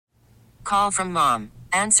call from mom.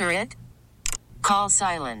 Answer it. Call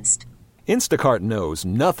silenced. Instacart knows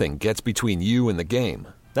nothing gets between you and the game.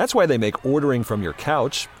 That's why they make ordering from your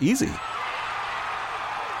couch easy.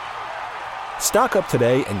 Stock up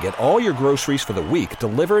today and get all your groceries for the week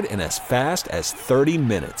delivered in as fast as 30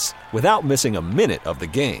 minutes without missing a minute of the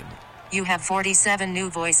game. You have 47 new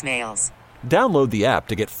voicemails. Download the app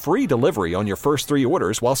to get free delivery on your first 3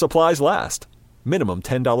 orders while supplies last. Minimum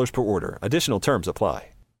 $10 per order. Additional terms apply.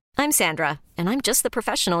 I'm Sandra, and I'm just the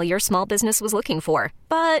professional your small business was looking for.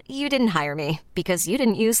 But you didn't hire me because you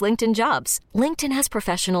didn't use LinkedIn Jobs. LinkedIn has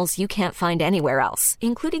professionals you can't find anywhere else,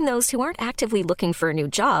 including those who aren't actively looking for a new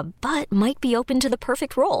job, but might be open to the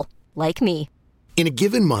perfect role, like me. In a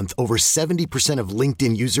given month, over 70% of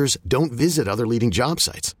LinkedIn users don't visit other leading job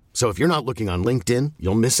sites. So if you're not looking on LinkedIn,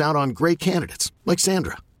 you'll miss out on great candidates like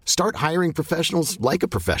Sandra. Start hiring professionals like a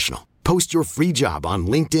professional. Post your free job on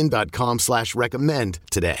linkedin.com/recommend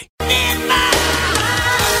today.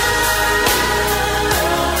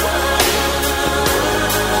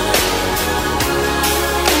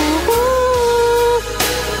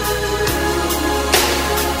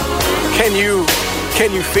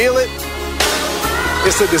 Can you feel it?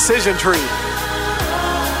 It's a decision tree.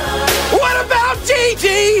 What about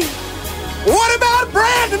Gigi? What about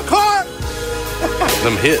Brandon Clark?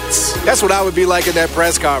 Them hits. That's what I would be like in that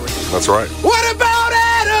press conference. That's right. What about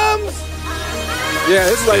Adams? Yeah,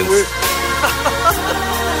 it's like we're...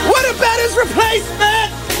 What about his replacement?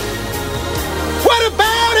 What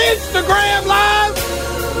about Instagram Live?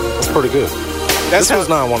 That's pretty good. This was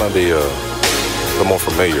not one of the more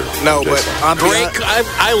familiar. No, but I'm great.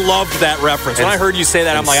 I loved that reference. When I heard you say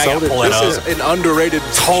that, I'm like, I gotta pull it up. This is an underrated,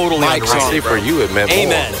 totally underrated. See, for you, it meant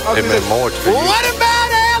Amen. more. It meant more to you. What about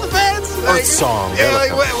elephants? Earth song. Yeah,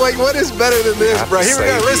 like, what is better than this, bro? Here we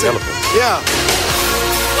go. Listen. Yeah.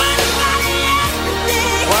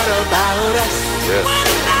 What about us? Yes.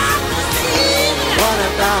 What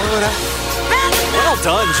about us? Well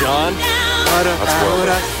done, John. What about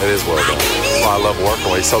us? It is well done. That's why I love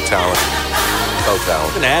working with him. He's so talented. So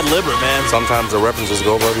talented. An ad-libber, man. Sometimes the references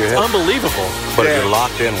go above your head. Unbelievable. But if you're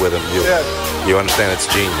locked in with him, you understand it's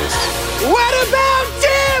genius. What about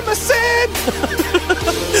Jameson?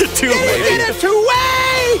 Too late. He did it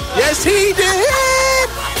two-way. Yes, he did.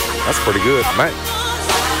 That's pretty good, man.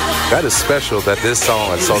 That is special that this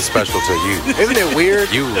song is so special to you. Isn't it weird?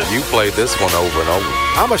 You played this one over and over.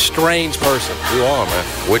 I'm a strange person. You are, man.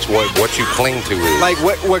 What you cling to is. Like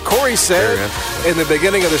what Corey said in the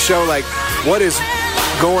beginning of the show, like what is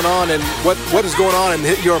going on and what is going on in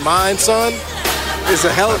your mind, son, is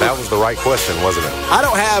a hell of a... That was the right question, wasn't it? I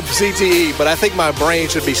don't have CTE, but I think my brain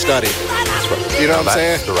should be studied. That's right. You know what I'm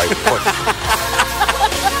saying? That's the right question.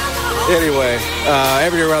 Anyway,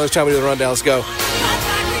 every day around this time we do the rundown. Let's go.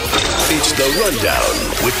 It's the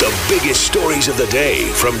Rundown with the biggest stories of the day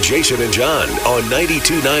from Jason and John on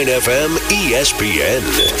 92.9 FM ESPN.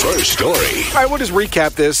 First story. All right, we'll just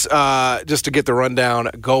recap this just to get the rundown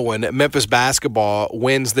going. Memphis basketball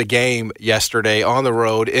wins the game yesterday on the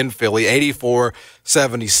road in Philly,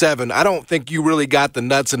 84-77. I don't think you really got the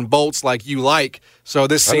nuts and bolts like you like, so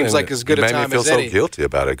this seems like as good a time as any. You made me feel so guilty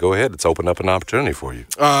about it. Go ahead. It's opened up an opportunity for you.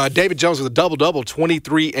 David Jones with a double-double,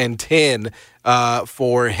 23 and 10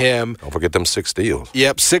 for him. Don't forget them 6 steals.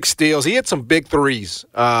 Yep, 6 steals. He had some big threes.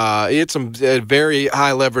 He had some very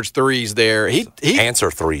high-leverage threes there. He answer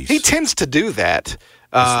threes. He tends to do that.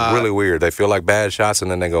 It's really weird. They feel like bad shots, and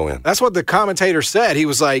then they go in. That's what the commentator said. He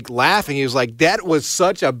was like laughing. He was like, that was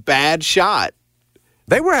such a bad shot.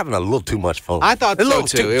 They were having a little too much fun. I thought so,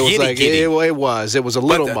 too. It was like, it was a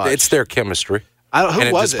little much. It's their chemistry.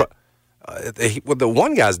 Who was it? The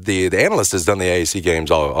one guy's the analyst has done the AAC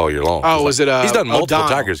games all year long. Oh, was it? He's done multiple O'Donnell.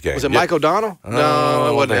 Tigers games. Was it Mike O'Donnell?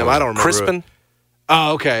 No, it wasn't him. I don't remember. Crispin?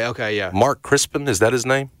 Oh, okay, yeah. Mark Crispin, is that his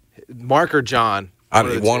name? Mark or John?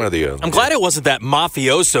 One or the other. I'm glad it wasn't that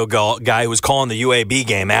mafioso guy who was calling the UAB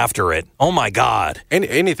game after it. Oh, my God.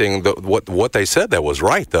 Anything, what they said that was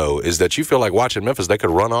right, though, is that you feel like watching Memphis, they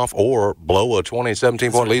could run off or blow a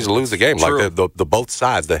 17-point lead to lose the game. True. Like the both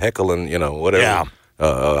sides, the heckle and, whatever. Yeah.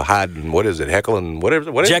 Hyde and what is it? Heckle and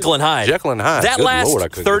whatever. Jekyll and Hyde. Jekyll and Hyde. That Good last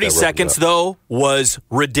Lord, 30 seconds, though, was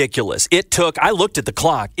ridiculous. I looked at the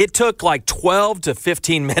clock. It took like 12 to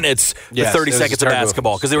 15 minutes for 30 seconds of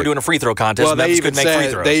basketball because they were doing a free throw contest. Well, and Memphis couldn't make free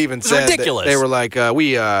throws. They even said ridiculous. They were like,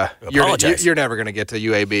 you're never going to get to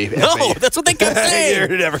UAB. No, that's what they kept saying.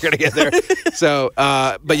 You're never going to get there. So,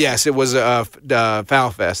 but yes, it was a foul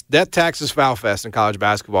fest. Death taxes foul fest in college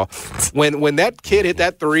basketball. When that kid hit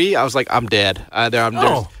that three, I was like, I'm dead.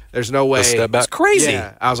 There's no way. It's crazy.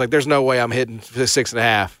 Yeah. I was like, there's no way I'm hitting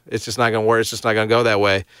 6.5. It's just not going to work. It's just not going to go that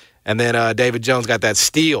way. And then David Jones got that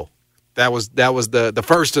steal. that was the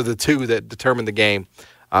first of the two that determined the game.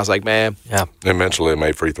 I was like, man. Yeah. Eventually, they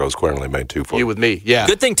made free throws. Quinterly made 2 for you with me. Yeah.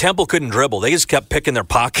 Good thing Temple couldn't dribble. They just kept picking their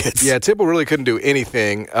pockets. Yeah, Temple really couldn't do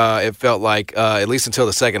anything. It felt like at least until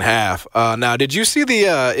the second half. Now, did you see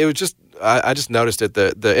the? It was just I just noticed it.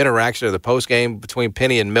 The interaction of the post game between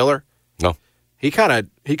Penny and Miller. No. He kind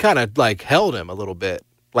of like held him a little bit,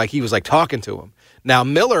 like he was like talking to him. Now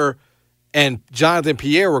Miller and Jonathan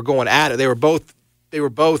Pierre were going at it. They were both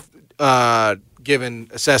given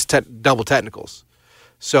assessed double technicals.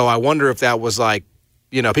 So I wonder if that was like,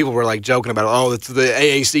 people were like joking about, oh, it's the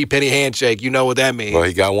AAC Penny handshake. You know what that means? Well,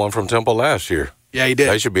 he got one from Temple last year. Yeah, he did.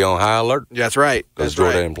 They should be on high alert. That's right. Because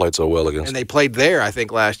Jordan played so well against them. And they played there, I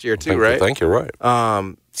think, last year too, right? I think you're right.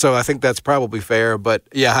 So I think that's probably fair. But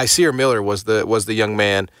yeah, Hyseer Miller was the young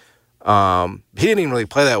man. He didn't even really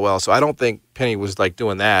play that well, so I don't think Penny was like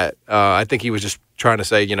doing that. I think he was just trying to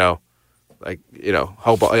say, hope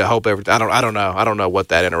everything. I don't know. I don't know what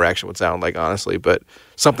that interaction would sound like, honestly, but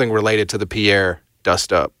something related to the Pierre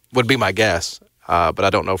dust up would be my guess, but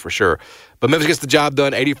I don't know for sure. But Memphis gets the job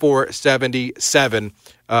done, 84-77,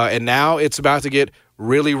 and now it's about to get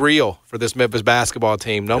really real for this Memphis basketball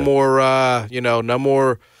team. No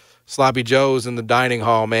more sloppy joes in the dining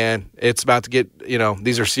hall, man. It's about to get,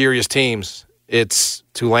 these are serious teams. It's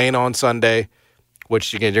Tulane on Sunday,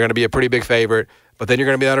 which again you're going to be a pretty big favorite. But then you're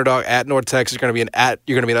going to be the underdog at North Texas. You're going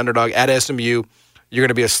to be an underdog at SMU. You're going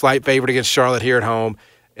to be a slight favorite against Charlotte here at home,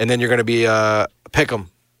 and then you're going to be pick 'em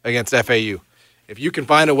against FAU. If you can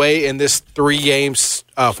find a way in this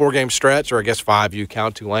 4-game stretch, or I guess 5, you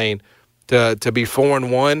count Tulane, to be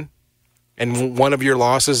 4-1, and one of your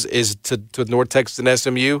losses is to North Texas and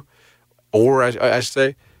SMU, or I should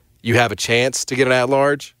say, you have a chance to get an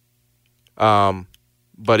at-large.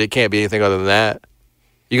 But it can't be anything other than that.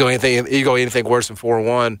 You go anything worse than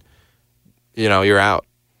 4-1, you're out.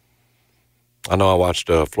 I know I watched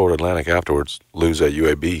Florida Atlantic afterwards lose at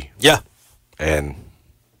UAB. Yeah. And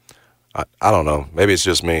I don't know. Maybe it's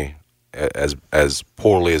just me. As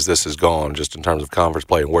poorly as this has gone, just in terms of conference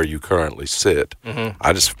play and where you currently sit,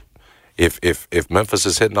 I just if Memphis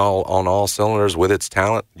is hitting on all cylinders with its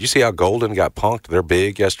talent, you see how Golden got punked. They're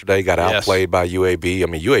big yesterday, got outplayed by UAB. I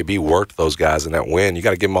mean, UAB worked those guys in that win. You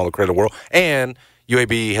got to give them all the credit in the world. And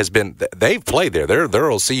UAB they've played there.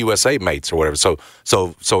 They're old CUSA mates or whatever. So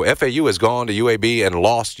FAU has gone to UAB and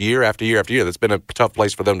lost year after year after year. That's been a tough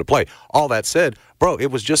place for them to play. All that said, bro,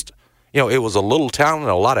 it was just, it was a little talent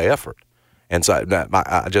and a lot of effort. And so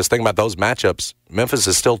I just think about those matchups. Memphis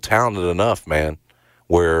is still talented enough, man,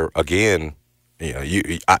 where, again,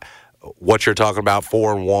 what you're talking about,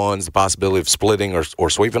 4-1s, the possibility of splitting or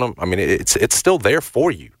sweeping them, I mean, it's still there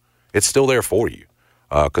for you. It's still there for you.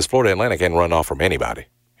 Because Florida Atlantic ain't run off from anybody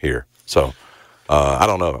here. So, I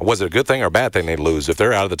don't know. Was it a good thing or a bad thing they lose? If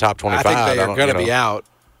they're out of the top 25, I think they're going to be out.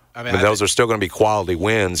 I mean, those are still going to be quality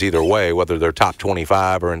wins either way, whether they're top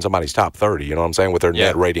 25 or in somebody's top 30, you know what I'm saying, with their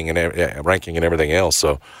net rating and ranking and everything else.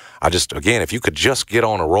 So, I just, again, if you could just get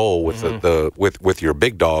on a roll with with your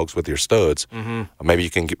big dogs, with your studs, maybe you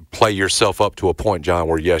can play yourself up to a point, John,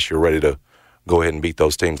 where, yes, you're ready to go ahead and beat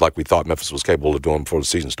those teams like we thought Memphis was capable of doing before the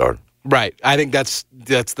season started. Right. I think that's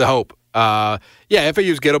the hope. FAU's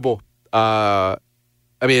gettable. I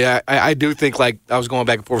mean, I do think, like, I was going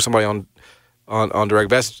back and forth with somebody on direct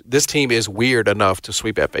message. This team is weird enough to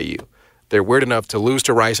sweep FAU. They're weird enough to lose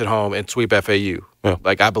to Rice at home and sweep FAU. Yeah.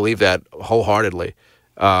 Like, I believe that wholeheartedly.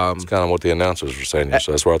 It's kind of what the announcers were saying here,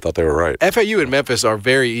 so that's where I thought they were right. FAU and Memphis are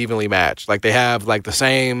very evenly matched. Like, they have, like, the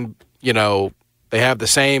same, they have the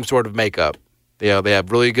same sort of makeup. They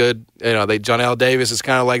have really good, John L. Davis is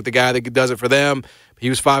kind of like the guy that does it for them. He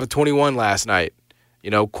was 5 of 21 last night.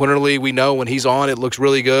 Quinterly, we know when he's on, it looks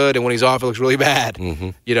really good, and when he's off, it looks really bad. Mm-hmm.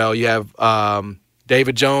 You have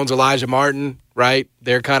David Jones, Elijah Martin, right?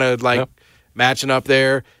 They're kind of like matching up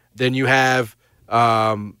there. Then you have,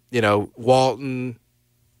 Walton,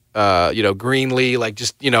 Greenlee, like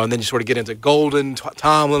just, and then you sort of get into Golden,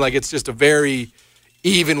 Tomlin. Like, it's just a very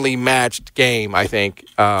evenly matched game, I think.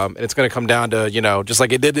 And it's going to come down to, just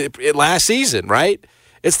like it did it last season, right?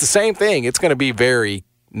 It's the same thing. It's going to be very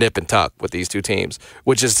nip and tuck with these two teams,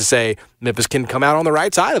 which is to say Memphis can come out on the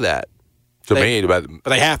right side of that. But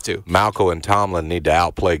they have to. Malco and Tomlin need to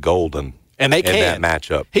outplay Golden. And they can. In that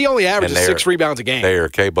matchup. He only averages 6 rebounds a game. They are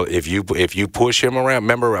capable. If you push him around,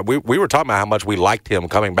 remember, we were talking about how much we liked him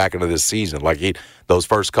coming back into this season, like those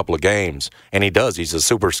first couple of games. And he does. He's a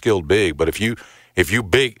super skilled big. But if you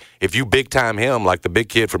big time him like the big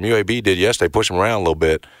kid from UAB did yesterday, push him around a little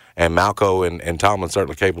bit, and Malco and Tomlin's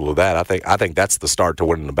certainly capable of that. I think that's the start to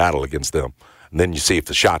winning the battle against them. And then you see if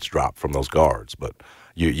the shots drop from those guards. But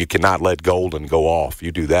You cannot let Golden go off.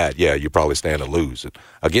 You do that, you probably stand to lose. And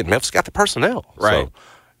again, Memphis got the personnel. Right.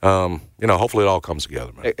 So, hopefully it all comes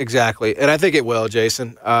together, man. Exactly. And I think it will,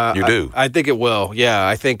 Jason. You do? I think it will. Yeah,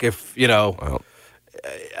 I think if, Well,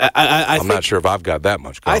 I'm not sure if I've got that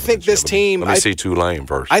much confidence. I think this team. Let me see Tulane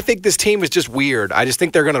first. I think this team is just weird. I just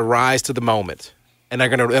think they're going to rise to the moment, and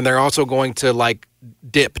they're also going to like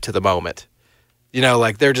dip to the moment.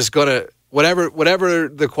 They're just going to whatever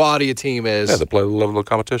the quality of team is. Yeah, they play the level of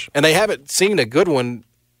competition, and they haven't seen a good one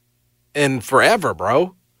in forever,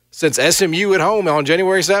 bro. Since SMU at home on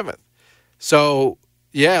January 7th. So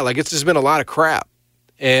yeah, it's just been a lot of crap.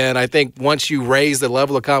 And I think once you raise the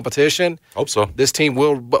level of competition, hope so. This team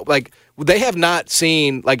will they have not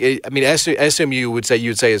seen SMU you would say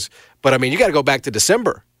is, but you got to go back to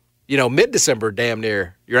December, mid-December, damn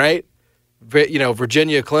near, right?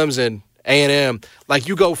 Virginia, Clemson, A&M,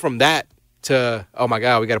 you go from that to oh my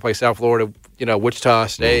God, we got to play South Florida, Wichita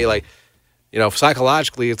State,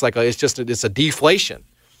 psychologically it's it's a deflation,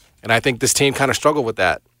 and I think this team kind of struggled with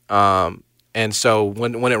that. And so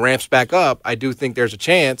when it ramps back up, I do think there's a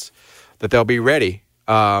chance that they'll be ready.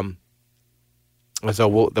 And so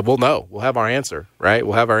we'll know. We'll have our answer, right?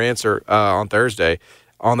 We'll have our answer on Thursday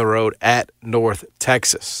on the road at North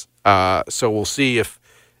Texas. So we'll see if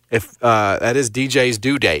that is DJ's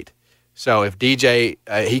due date. So if DJ,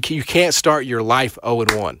 you can't start your life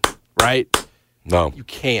 0-1, right? No. You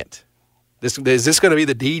can't. Is this going to be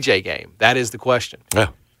the DJ game? That is the question. Yeah,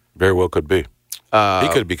 very well could be. He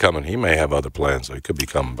could be coming. He may have other plans, so he could be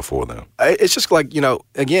coming before them. It's just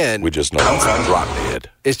again. We just know he's going to drop dead.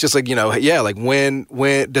 It's just when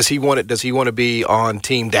does he want it? Does he want to be on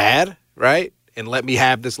Team Dad, right? And let me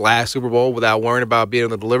have this last Super Bowl without worrying about being in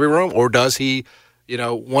the delivery room? Or does he,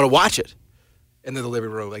 want to watch it in the delivery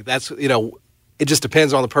room? That's, it just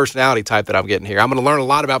depends on the personality type that I'm getting here. I'm going to learn a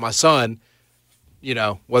lot about my son,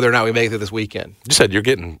 whether or not we make it through this weekend. You said you're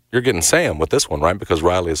getting Sam with this one, right? Because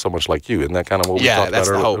Riley is so much like you. Isn't that kind of what we talked about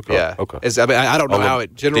earlier? Yeah, that's the hope, Okay. Okay. I don't know how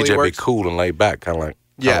it generally DJ works. be cool and laid back, kind of like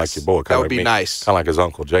your boy. That would be nice. Kind of like his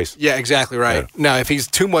Uncle Jason. Yeah, exactly right. Yeah. Now, if he's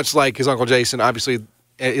too much like his Uncle Jason, obviously,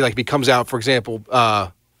 if he comes out, for example,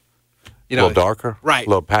 a little darker? Right. A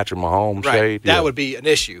little Patrick Mahomes shade? That would be an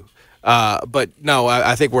issue. But no,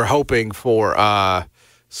 I think we're hoping for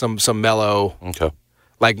some mellow,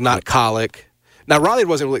 not colic. Now, Riley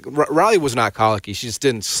was not colicky. She just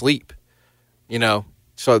didn't sleep,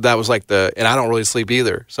 So that was and I don't really sleep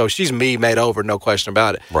either. So she's me made over, no question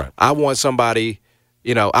about it. Right. I want somebody,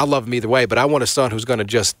 I love him either way, but I want a son who's going to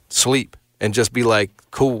just sleep and just be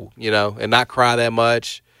cool, and not cry that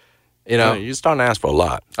much, You're starting to ask for a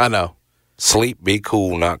lot. I know. Sleep, be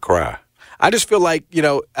cool, not cry. I just feel like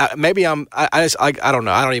maybe I don't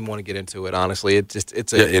know. I don't even want to get into it. Honestly,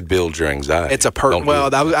 it builds your anxiety. It's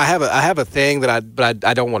I have a thing that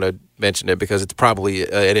I don't want to mention it because it's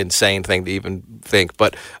probably an insane thing to even think.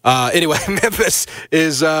 But anyway, Memphis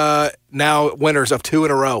is now winners of 2 in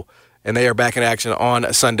a row, and they are back in action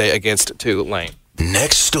on Sunday against Tulane.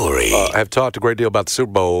 Next story. I've talked a great deal about the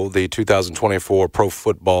Super Bowl. The 2024 Pro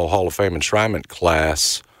Football Hall of Fame enshrinement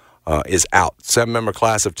class is out. 7-member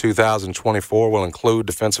class of 2024 will include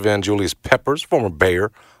defensive end Julius Peppers, former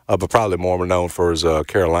Bear, but probably more known for his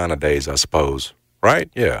Carolina days, I suppose. Right?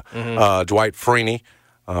 Yeah. Mm-hmm. Dwight Freeney,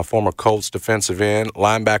 former Colts defensive end.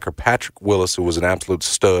 Linebacker Patrick Willis, who was an absolute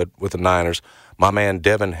stud with the Niners. My man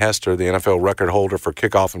Devin Hester, the NFL record holder for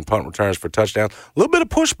kickoff and punt returns for touchdowns. A little bit of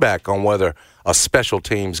pushback on whether a special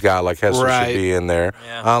teams guy like Hester should be in there.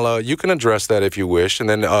 Yeah. You can address that if you wish. And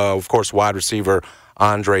then, of course, wide receiver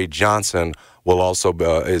Andre Johnson will also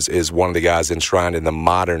is one of the guys enshrined in the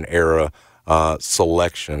modern era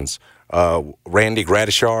selections. Randy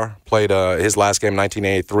Gradishar played his last game in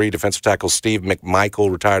 1983. Defensive tackle Steve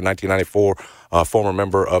McMichael retired in 1994. Former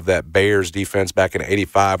member of that Bears defense back in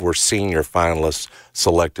 85 were senior finalists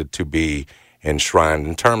selected to be enshrined.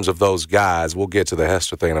 In terms of those guys, we'll get to the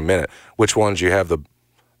Hester thing in a minute. Which ones you have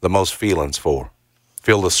the most feelings for?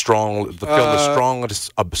 Feel the strongest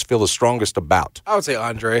about? I would say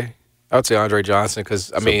Andre. I would say Andre Johnson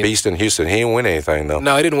because, beast in Houston. He didn't win anything, though.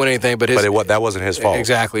 No, he didn't win anything, but that wasn't his fault.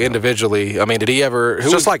 Exactly. Individually. Did he ever...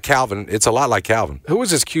 It's just like Calvin. It's a lot like Calvin. Who was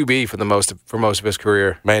his QB for most of his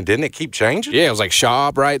career? Man, didn't it keep changing? Yeah, it was like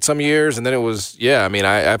Schaub, right, some years, and then it was... Yeah,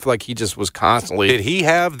 I feel like he just was constantly... Did he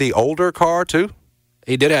have the older Carr, too?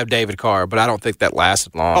 He did have David Carr, but I don't think that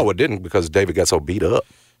lasted long. Oh, it didn't because David got so beat up.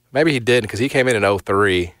 Maybe he didn't because he came in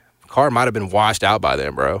 2003. Carr might have been washed out by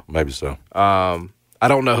then, bro. Maybe so. I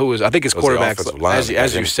don't know who was. I think his quarterbacks,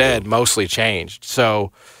 as you said, mostly changed.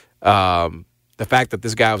 So the fact that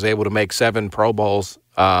this guy was able to make 7 Pro Bowls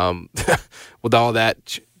with all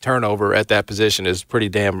that turnover at that position is pretty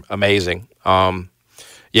damn amazing.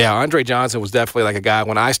 Andre Johnson was definitely like a guy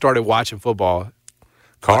when I started watching football.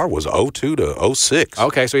 Carr was 02 to 06.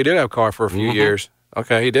 Okay, so he did have Carr for a few years.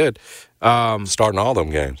 Okay, he did. Starting all them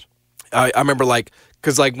games. I remember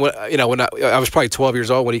because when I was probably 12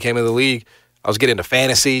 years old when he came into the league, I was getting into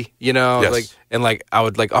fantasy, Yes. I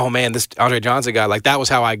would oh man, this Andre Johnson guy, that was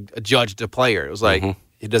how I judged a player. It was like,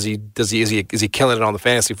 is he killing it on the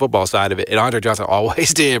fantasy football side of it? And Andre Johnson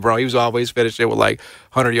always did, bro. He was always finishing with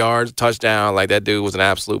 100 yards, touchdown. That dude was an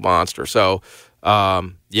absolute monster. So,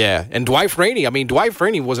 and Dwight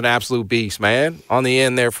Freeney was an absolute beast, man, on the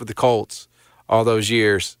end there for the Colts all those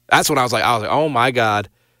years. That's when I was like, oh my God.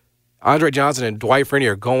 Andre Johnson and Dwight Freeney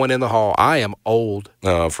are going in the hall. I am old.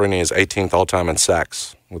 Freeney is 18th all-time in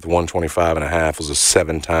sacks with 125.5. Was a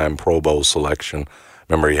 7-time Pro Bowl selection.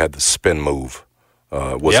 Remember, he had the spin move.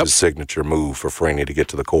 Was his signature move for Freeney to get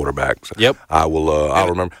to the quarterback. So yep. I'll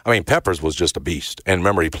remember. Peppers was just a beast. And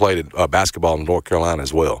remember, he played basketball in North Carolina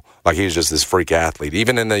as well. He was just this freak athlete.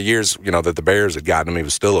 Even in the years, that the Bears had gotten him, he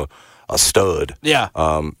was still a stud. Yeah.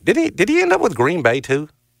 Did he end up with Green Bay, too?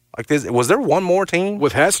 Was there one more team?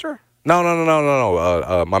 With Hester?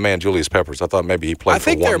 No. My man Julius Peppers. I thought maybe he played. I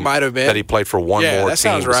think there might have been that he played for one more team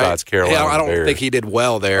sounds right. besides Carolina. I don't think he did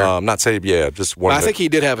well there. Not saying, just one. I think he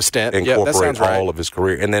did have a stint. Incorporate all of his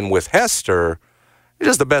career, and then with Hester, he's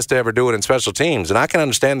just the best to ever do it in special teams. And I can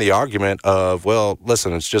understand the argument of, well,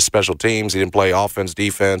 listen, it's just special teams. He didn't play offense,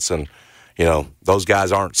 defense, and those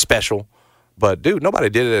guys aren't special. But, dude, nobody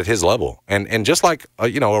did it at his level. And just like,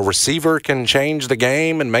 a receiver can change the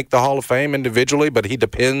game and make the Hall of Fame individually, but he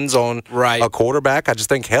depends on a quarterback. I just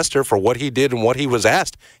think Hester, for what he did and what he was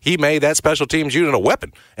asked, he made that special teams unit a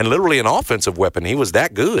weapon, and literally an offensive weapon. He was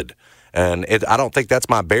that good. And I don't think that's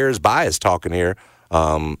my Bears bias talking here.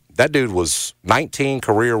 That dude was 19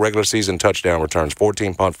 career regular season touchdown returns,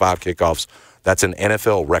 14 punt, 5 kickoffs. That's an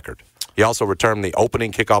NFL record. He also returned the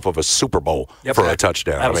opening kickoff of a Super Bowl for a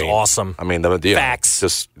touchdown. That was awesome. Facts.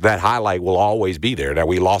 Just that highlight will always be there. Now,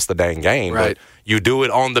 we lost the dang game, but you do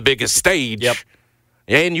it on the biggest stage,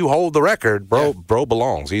 and you hold the record, bro. Yeah. Bro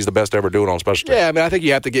belongs. He's the best to ever do it on special teams. Yeah, I think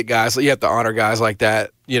you have to get guys. You have to honor guys like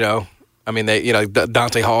that.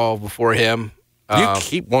 Dante Hall before him. You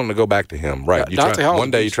keep wanting to go back to him, right?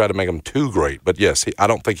 One day you try to make him too great, but yes, I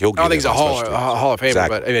don't think he'll get. I don't think he's a Hall of Famer,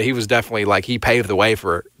 exactly. But he was definitely he paved the way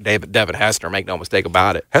for Devin Hester. Make no mistake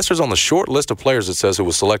about it. Hester's on the short list of players that says who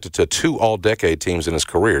was selected to 2 all-decade teams in his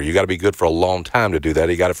career. You got to be good for a long time to do that.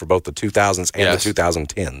 He got it for both the 2000s and the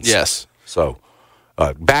 2010s. Yes. So,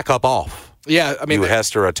 back up off. Yeah, you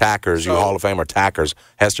Hester attackers, you Hall of Fame attackers.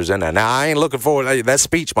 Hester's in there. Now, I ain't looking forward. That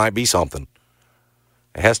speech might be something.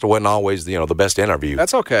 Hester wasn't always the best interview.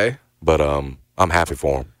 That's okay. But I'm happy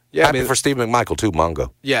for him. Yeah, happy for Steve McMichael too,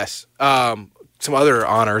 Mongo. Yes. Some other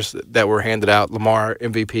honors that were handed out. Lamar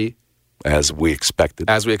MVP. As we expected.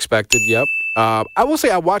 Yep. I will say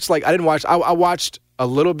I watched I watched a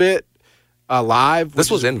little bit live.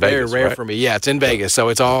 This was in Vegas, very rare right? for me. Yeah, it's in Vegas, so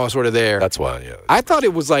it's all sort of there. That's why, yeah. I thought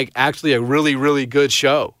it was actually a really, really good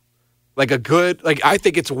show. I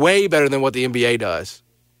think it's way better than what the NBA does.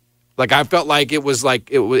 I felt like it was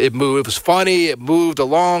it moved. It was funny. It moved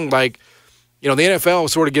along. The NFL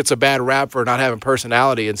sort of gets a bad rap for not having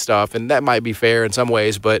personality and stuff, and that might be fair in some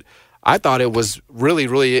ways. But I thought it was really,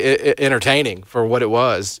 really entertaining for what it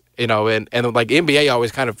was. And NBA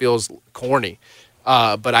always kind of feels corny,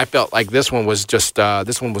 but I felt like this one was just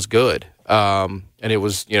this one was good, and it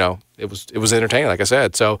was it was entertaining. Like I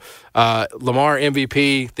said, so Lamar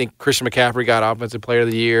MVP. I think Christian McCaffrey got Offensive Player of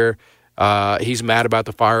the Year. He's mad about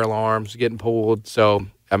the fire alarms getting pulled. So,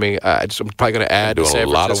 I'm probably going to add to San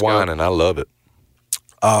Francisco. A lot of whining. I love it.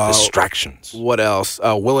 Distractions. What else?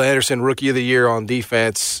 Will Anderson, Rookie of the Year on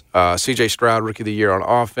defense. C.J. Stroud, Rookie of the Year on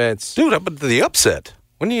offense. Dude, but the upset.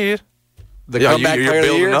 When you Comeback Player of the Year? You're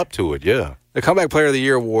building up to it, yeah. The Comeback Player of the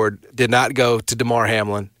Year award did not go to DeMar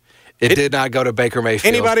Hamlin. It did not go to Baker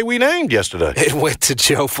Mayfield. Anybody we named yesterday. It went to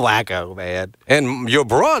Joe Flacco, man. And your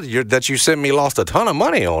brother that you sent me lost a ton of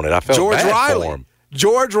money on it. I felt bad for him.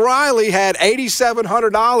 George Riley had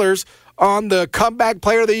 $8,700 on the Comeback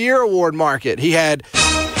Player of the Year award market. He had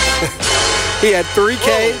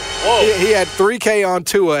 $3K. Whoa. He had $3K on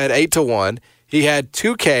Tua at 8-1. He had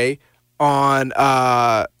 $2K on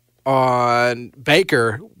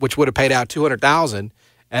Baker, which would have paid out $200,000,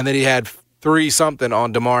 and then he had 3-something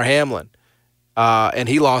on DeMar Hamlin, and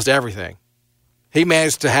he lost everything. He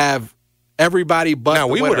managed to have everybody but now,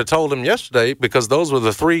 we would have told him yesterday because those were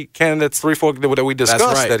the 3 candidates, 3-4 that we discussed.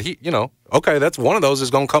 That's right. That he, okay, that's one of those is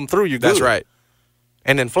going to come through. You good. That's right.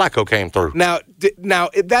 And then Flacco came through. Now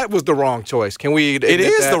that was the wrong choice. Can we? It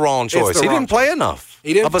is the wrong choice. He didn't play enough.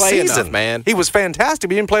 He didn't play enough, enough, man. He was fantastic,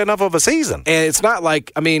 but he didn't play enough of a season. And it's not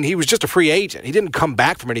like, he was just a free agent. He didn't come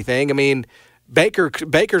back from anything.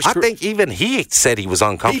 Baker's. I think even he said he was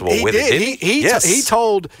uncomfortable with it. He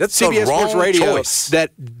told CBS Sports Radio that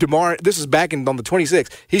this is back on the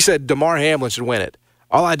 26th. He said DeMar Hamlin should win it.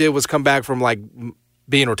 All I did was come back from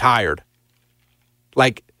being retired.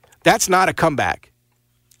 That's not a comeback.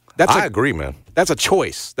 I agree, man. That's a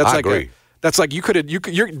choice. I agree. That's like you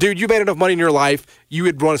made enough money in your life. You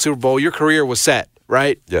had won a Super Bowl. Your career was set,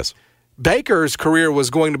 right? Yes. Baker's career was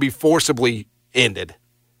going to be forcibly ended,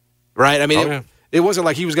 right? It wasn't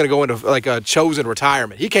like he was going to go into a chosen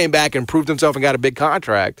retirement. He came back and proved himself and got a big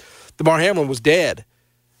contract. DeMar Hamlin was dead.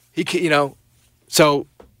 So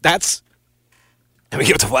that's. Give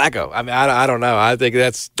it to Flacco. I don't know. I think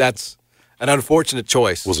that's an unfortunate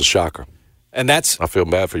choice. It was a shocker. And I feel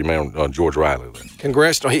bad for your man, George Riley.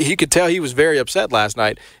 Congressional. He could tell he was very upset last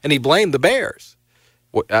night, and he blamed the Bears.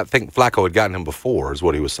 Well, I think Flacco had gotten him before, is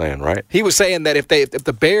what he was saying, right? He was saying that if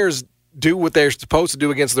the Bears do what they're supposed to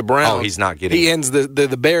do against the Browns, he's not getting. He ends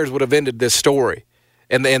the Bears would have ended this story,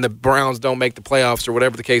 and the Browns don't make the playoffs or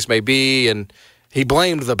whatever the case may be, and. He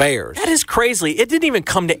blamed the Bears. That is crazy. It didn't even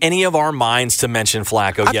come to any of our minds to mention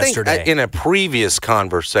Flacco yesterday. I think in a previous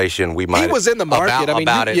conversation, we might he was in the market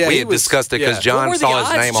about it. We had discussed it because John saw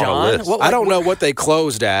his name on a list. I don't know what they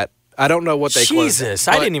closed at. I Jesus,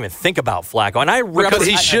 I didn't even think about Flacco, and because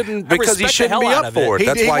he shouldn't be up for it.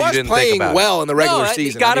 That's why you didn't think about it. He was playing well in the regular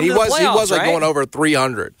season. He was going over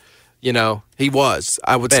 300. He was.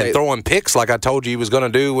 I would say throwing picks like I told you he was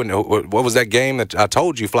going to do. What was that game that I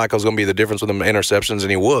told you Flacco was going to be the difference with the interceptions, and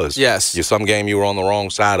he was. Yes. Some game you were on the wrong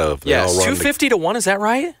side of. Yes. 250 to 1. Is that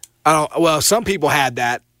right? Well, some people had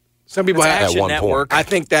that. Some people had at 1 point. I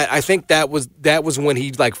think that was when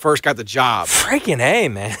he first got the job. Freaking A,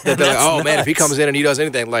 man. Man, if he comes in and he does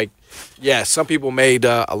anything, some people made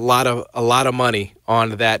a lot of money on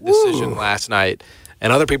that decision last night.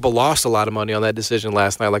 And other people lost a lot of money on that decision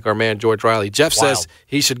last night, like our man George Riley. Jeff says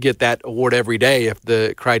he should get that award every day if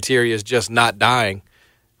the criteria is just not dying.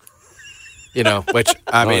 Which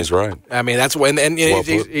he's right. That's when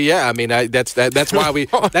that's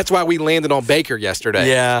why we landed on Baker yesterday.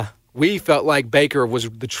 Yeah, we felt like Baker was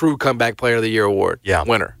the true comeback player of the year award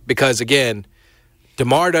winner because again,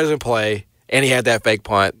 DeMar doesn't play and he had that fake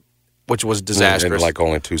punt, which was disastrous. And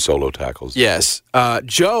only 2 solo tackles. Yes,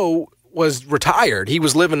 Joe was retired. He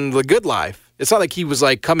was living the good life. It's not like he was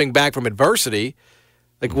coming back from adversity.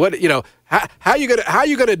 How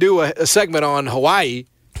you gonna do a segment on Hawaii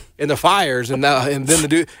in the fires and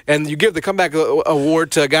you give the comeback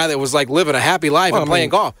award to a guy that was living a happy life and playing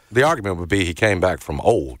golf? The argument would be he came back from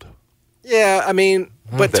old. Yeah,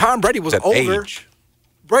 but Tom Brady was older. Age.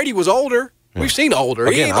 Brady was older. We've seen older.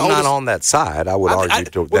 Again, I'm not on that side. I would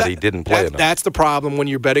argue that he didn't play enough. That's the problem when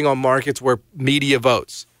you're betting on markets where media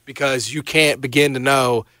votes. Because you can't begin to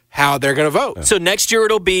know how they're going to vote. So next year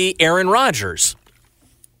it'll be Aaron Rodgers.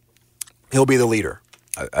 He'll be the leader.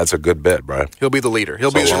 That's a good bet, Brian. He'll be the leader.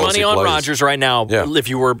 He'll be money on Rodgers right now. Yeah. If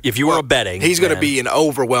you were betting, he's going to be an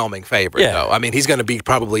overwhelming favorite. Yeah. Though. He's going to be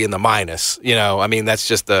probably in the minus. That's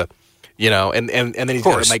just the. And then he's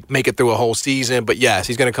going to make it through a whole season. But yes,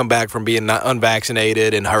 he's going to come back from being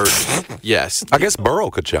unvaccinated and hurt. Yes, I guess Burrow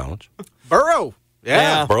could challenge. Burrow.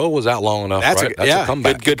 Yeah. Burrow was out long enough. That's a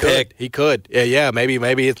comeback. Good pick. He could. Yeah. Maybe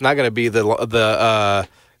it's not going to be the automatic.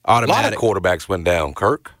 A lot of quarterbacks went down.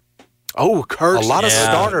 Kirk. Oh, Kirk. A lot of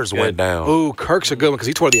starters went down. Oh, Kirk's a good one because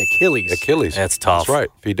he tore the Achilles. That's tough. That's right.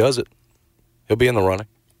 If he does it, he'll be in the running.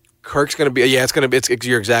 Kirk's going to be. Yeah, it's going to be.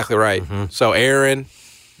 You're exactly right. Mm-hmm. So Aaron,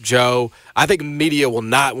 Joe. I think media will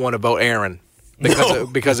not want to vote Aaron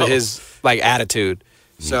because of his attitude.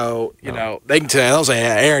 So they can tell. They'll say,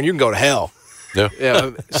 Aaron, you can go to hell.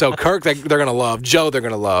 Yeah. So Kirk, they're going to love. Joe, they're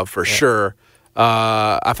going to love for sure.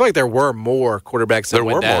 I feel like there were more quarterbacks that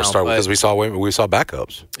went down. There were more starters because we saw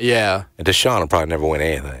backups. Yeah. And Deshaun will probably never win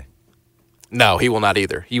anything. No, he will not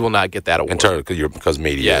either. He will not get that award. Because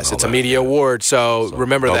media. Yes, it's a media award. So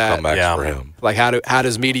remember don't that. Come back for him. How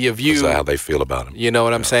does media view? That's how they feel about him. You know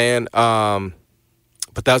what I'm saying? But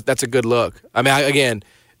that's a good look. Again.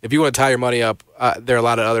 If you want to tie your money up, there are a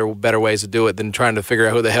lot of other better ways to do it than trying to figure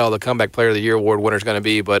out who the hell the Comeback Player of the Year award winner is going to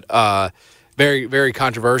be. But very, very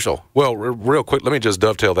controversial. Well, real quick, let me just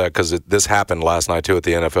dovetail that because this happened last night, too, at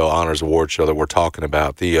the NFL Honors Award show that we're talking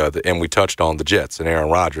about. And we touched on the Jets and Aaron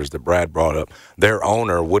Rodgers that Brad brought up. Their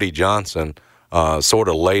owner, Woody Johnson, sort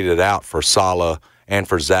of laid it out for Saleh and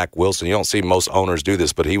for Zach Wilson. You don't see most owners do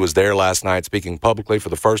this, but he was there last night speaking publicly for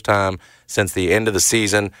the first time since the end of the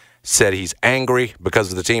season, said he's angry because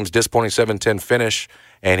of the team's disappointing 7-10 finish,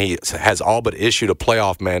 and he has all but issued a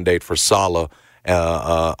playoff mandate for Saleh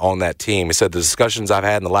on that team. He said the discussions I've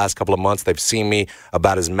had in the last couple of months, they've seen me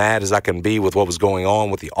about as mad as I can be with what was going on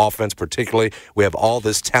with the offense. Particularly, we have all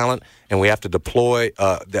this talent, and we have to deploy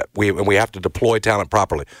we have to deploy talent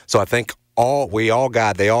properly. So I think they all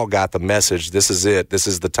got the message. This is it. This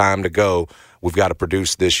is the time to go. We've got to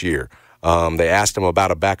produce this year. They asked him about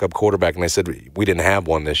a backup quarterback, and they said we didn't have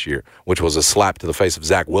one this year, which was a slap to the face of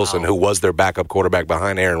Zach Wilson, who was their backup quarterback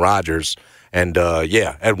behind Aaron Rodgers. And,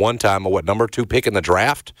 at one time, number 2 pick in the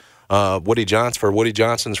draft, Woody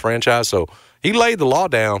Johnson's franchise. So he laid the law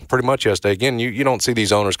down pretty much yesterday. Again, you don't see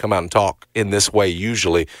these owners come out and talk in this way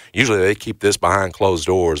usually. Usually they keep this behind closed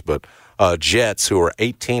doors. But Jets, who are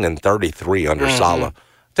 18-33 under Saleh,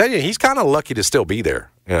 tell you, he's kind of lucky to still be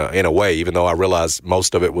there in a way, even though I realize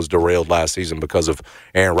most of it was derailed last season because of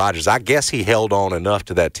Aaron Rodgers. I guess he held on enough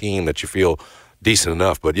to that team that you feel decent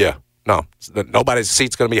enough. But, yeah. No, nobody's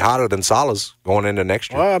seat's going to be hotter than Saleh's going into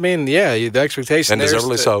next year. Well, I mean, yeah, the expectation and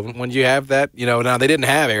deservedly so. When you have that, now they didn't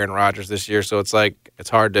have Aaron Rodgers this year, so it's like it's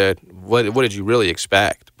hard to what did you really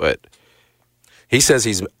expect? But he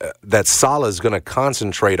says that Saleh is going to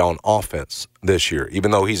concentrate on offense this year, even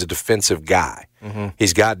though he's a defensive guy. Mm-hmm.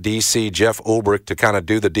 He's got DC Jeff Ulbrich to kind of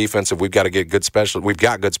do the defensive. We've got to get good special. We've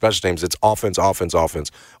got good special teams. It's offense.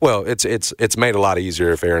 Well, it's made a lot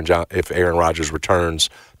easier if Aaron Rodgers returns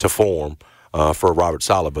to form for Robert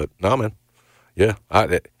Saleh. But no, man, yeah,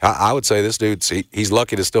 I would say this dude. He's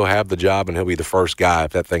lucky to still have the job, and he'll be the first guy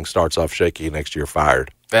if that thing starts off shaky next year fired.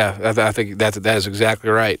 Yeah, I think that is exactly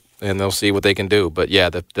right, and they'll see what they can do. But yeah,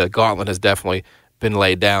 the gauntlet has definitely been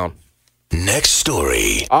laid down. Next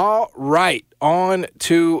story. All right, on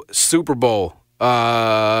to Super Bowl.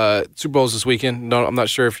 Super Bowl's this weekend. No, I'm not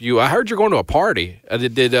sure if I heard you're going to a party.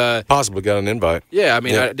 Did possibly got an invite? Yeah, I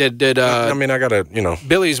mean, yeah. I got a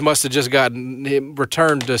Billy's must have just gotten him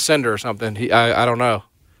returned to sender or something. I don't know.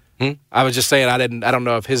 I was just saying I don't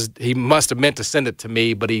know if he must have meant to send it to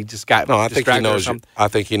me, but he just got distracted or something. I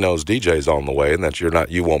think he knows DJ's on the way and that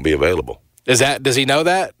you won't be available. Does he know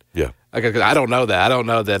that? Yeah. Okay, 'cause I don't know that. I don't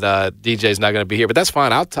know that DJ's not going to be here, but that's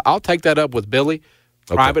fine. I'll take that up with Billy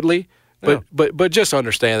privately. Yeah. But just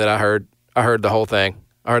understand that I heard the whole thing.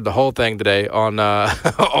 I heard the whole thing today on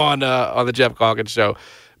on the Jeff Calkins show.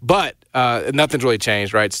 But nothing's really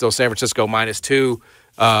changed, right? Still San Francisco -2,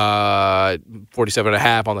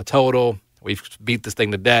 47.5 on the total. We've beat this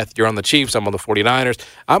thing to death. You're on the Chiefs. I'm on the 49ers.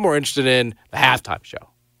 I'm more interested in the halftime show.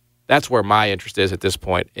 That's where my interest is at this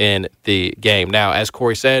point in the game. Now, as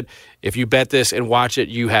Corey said, if you bet this and watch it,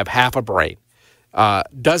 you have half a brain.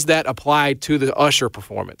 Does that apply to the Usher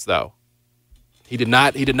performance, though? He did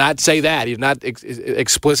not say that. He did not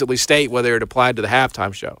explicitly state whether it applied to the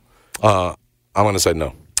halftime show. I'm going to say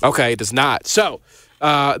no. Okay, it does not. So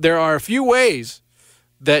there are a few ways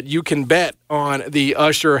that you can bet on the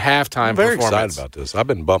Usher halftime performance. I'm very excited about this. I've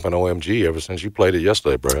been bumping OMG ever since you played it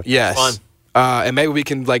yesterday, Brad. Yes. Fun. And maybe we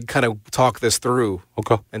can kind of talk this through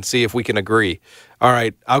and see if we can agree. All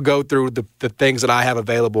right, I'll go through the things that I have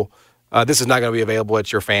available. This is not going to be available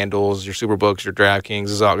at your FanDuels, your Superbooks, your DraftKings.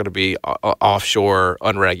 This is all going to be offshore,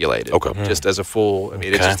 unregulated. Okay. Just as a full,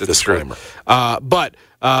 it's just a disclaimer. But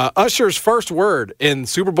Usher's first word in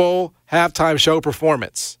Super Bowl halftime show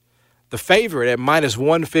performance, the favorite at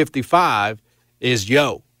 -155 is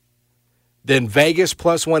yo. Then Vegas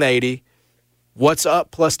 +180, What's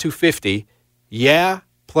Up +250, Yeah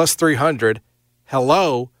 +300,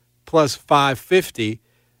 Hello +550,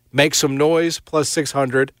 Make Some Noise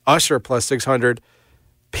 +600, Usher +600,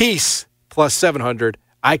 Peace +700,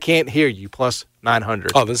 I Can't Hear You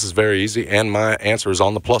 +900. Oh, this is very easy, and my answer is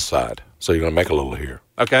on the plus side. So you're going to make a little here.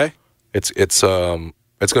 Okay. It's going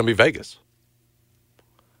to be Vegas.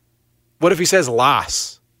 What if he says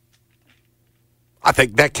Las? I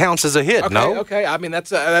think that counts as a hit. Okay, no. Okay. I mean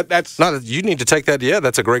that's no. You need to take that. Yeah,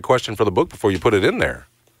 that's a great question for the book before you put it in there.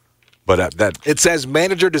 But that it says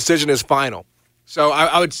manager decision is final. So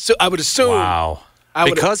I would assume. Wow.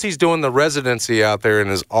 Because he's doing the residency out there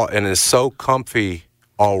and is so comfy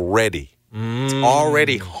already. It's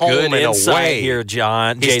already home good and insight away here,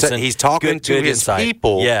 Jason. He's talking to his insight.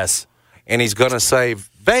 people. Yes. And he's going to say,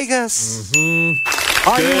 Vegas. Mm-hmm.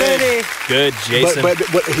 Are you ready? Good, Jason.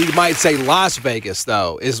 But he might say Las Vegas,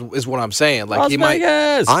 though, is what I'm saying. Like Las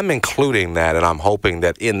Vegas. I'm including that, and I'm hoping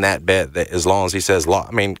that in that bet, that as long as he says,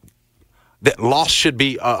 that loss should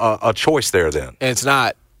be a choice there then. And it's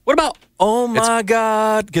not. What about, oh, my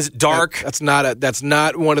God, because dark? That's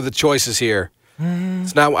not one of the choices here.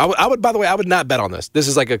 It's not. I would. By the way, I would not bet on this. This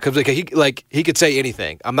is he could say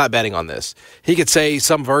anything. I'm not betting on this. He could say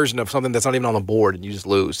some version of something that's not even on the board, and you just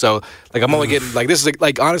lose. So I'm only getting this is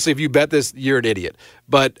honestly, if you bet this, you're an idiot.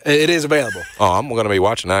 But it is available. Oh, I'm going to be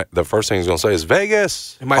watching that. The first thing he's going to say is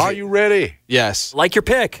Vegas. Are you ready? Yes, like your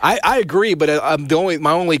pick. I agree, but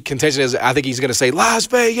my only contention is I think he's going to say Las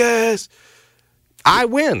Vegas. I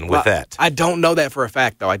win with that. I don't know that for a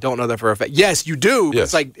fact, though. I don't know that for a fact. Yes, you do.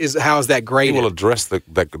 Yes. How is that graded? He will address the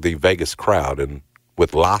Vegas crowd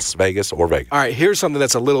with Las Vegas or Vegas. All right, here's something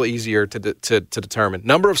that's a little easier to determine.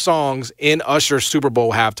 Number of songs in Usher's Super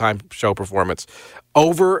Bowl halftime show performance.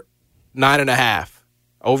 Over 9.5.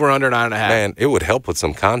 Over under 9.5. Man, it would help with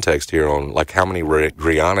some context here on how many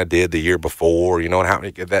Rihanna did the year before, and how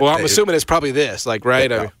many. I'm assuming it's probably this, right?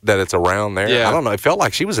 That it's around there. Yeah. I don't know. It felt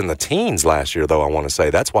like she was in the teens last year, though. I want to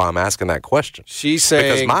say that's why I'm asking that question. She's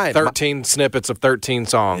saying 13 snippets of 13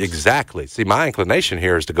 songs. Exactly. See, my inclination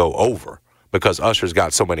here is to go over because Usher's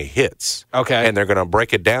got so many hits. Okay, and they're going to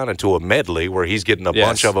break it down into a medley where he's getting a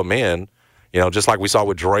bunch of them in. Just like we saw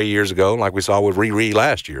with Dre years ago and like we saw with Riri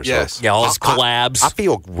last year. Yes. So all his collabs. I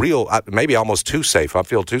feel maybe almost too safe. I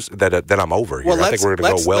feel that I'm over here. I think we're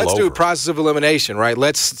going to go well over. Let's do a process of elimination, right?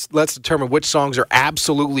 Let's determine which songs are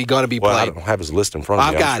absolutely going to be played. I don't have his list in front of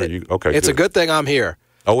me. I've got it. Okay, it's a good thing I'm here.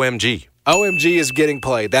 OMG. OMG is getting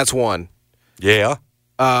played. That's one. Yeah.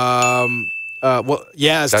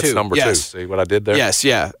 It's That's two. number two. See what I did there? Yes,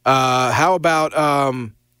 yeah. How about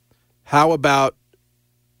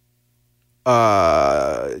You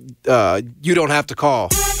Don't Have to Call?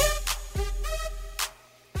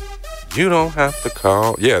 You don't have to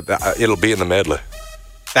call. Yeah, it'll be in the medley.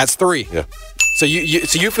 That's 3. Yeah. So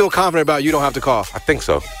you feel confident about You Don't Have to Call? I think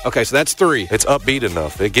so. Okay, so that's 3. It's upbeat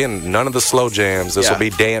enough. Again, none of the slow jams. This will be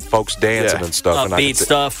folks dancing and stuff. Upbeat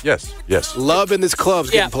stuff. Yes. Love in This Club's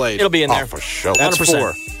getting played. It'll be in there. Oh, for sure. That's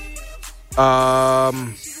 100%.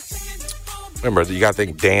 4. Remember, you got to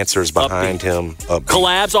think dancers behind him.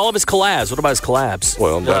 Collabs, all of his collabs. What about his collabs?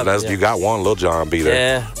 Well, you got one. Lil Jon be there.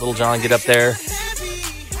 Yeah, Lil Jon get up there.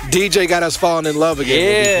 DJ Got Us Falling in Love Again.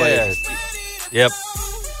 Yeah. Will be played. Yep.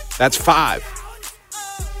 That's 5.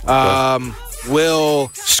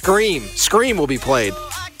 Will Scream will be played.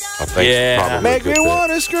 I think probably Make me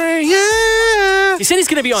want to scream, yeah. He said he's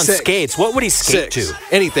going to be on 6. skates. What would he skate 6. to?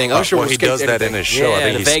 Anything. Usher will he skate does that in his show. Yeah, I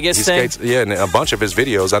think the Vegas he thing? skates. Yeah, in a bunch of his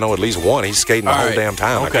videos, I know at least one. He's skating the whole damn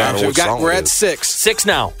time. Okay. I can't remember We're at 6. 6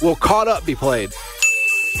 now. Will Caught Up be played?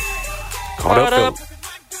 Caught up.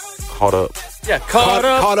 Yeah, Caught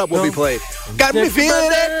Up. Caught Up will be played. Got me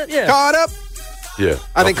feeling it. Yeah. Caught Up. Yeah.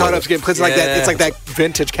 I think Caught Up's getting played. It's like that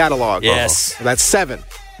vintage catalog. Yes. That's 7.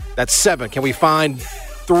 That's 7. Can we find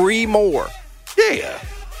 3 more? Yeah.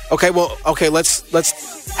 Okay,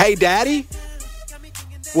 let's Hey Daddy?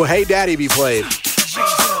 Will Hey Daddy be played?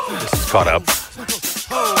 Caught Up.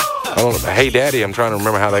 I don't know. Hey Daddy, I'm trying to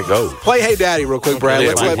remember how that goes. Play Hey Daddy real quick, Brad.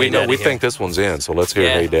 Yeah, we think this one's in, so let's hear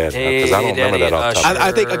Hey Daddy. Because I don't remember that off the top.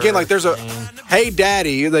 I think, again, there's a Hey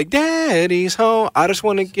Daddy. You're like, Daddy's home. I just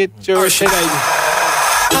want to get your shit.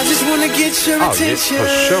 I just want to get your attention. For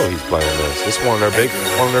sure he's playing this. This is one of his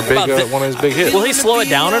big hits. Will he slow it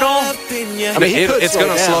down at all? I mean, it's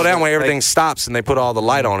going to slow down when everything stops and they put all the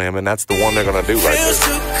light on him, and that's the one they're going to do right there.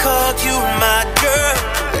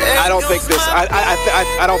 I don't think this.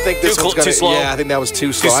 I don't think this one's going to. Too slow. Yeah, I think that was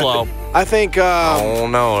too slow. Too slow. I think. Oh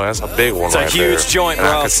no, that's a big one. It's a huge joint, and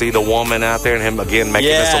bro. I could see the woman out there and him again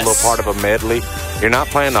making this a little part of a medley. You're not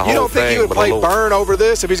playing the whole thing. You don't think he would play Burn over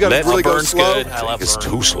this if he's going to really go slow? Good. I love it's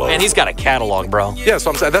Burn. too slow. Man, he's got a catalog, bro. Yeah,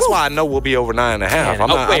 so I'm saying that's why I know we'll be over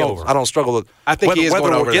 9.5. I don't struggle with I think he is whether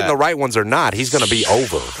going we're over getting that. the right ones or not. He's going to be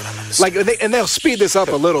over. And they'll speed this up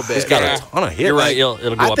a little bit. He's got a ton of hits. You're right. It'll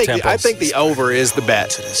go up tempo. I think the over is the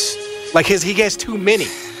bet. He has too many.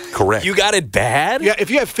 Correct. You got it bad? Yeah,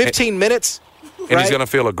 if you have 15 minutes. And he's going to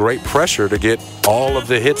feel a great pressure to get all of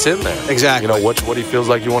the hits in there. Exactly. What he feels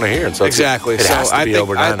like you want to hear. And so exactly. It has to be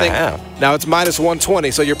over 9.5. Now it's minus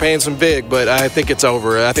 120, so you're paying some big, but I think it's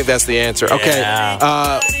over. I think that's the answer.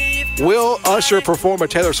 Yeah. Okay. Will Usher perform a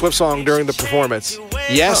Taylor Swift song during the performance?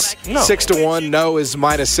 Yes. No. 6-1. No is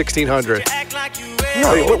minus 1,600.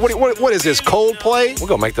 No. What is this, Coldplay? We're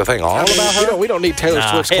going to make the thing all about her? We don't need Taylor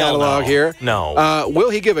Swift's catalog here. No. Will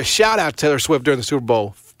he give a shout-out to Taylor Swift during the Super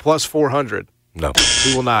Bowl? Plus 400. No.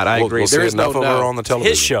 He will not. I agree. We'll there is enough no of her on the television.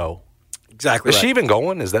 His show. Exactly. Is right. she even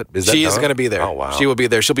going? Is that she is done? going to be there. Oh, wow. She will be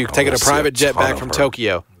there. She'll be taking a private jet back from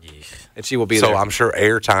Tokyo. and she will be so there. I'm sure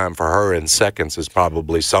airtime for her in seconds is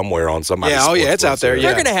probably somewhere on somebody's it's out there.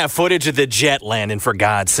 They're going to have footage of the jet landing, for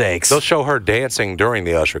God's sakes. They'll show her dancing during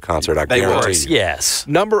the Usher concert, I guarantee you. Yes.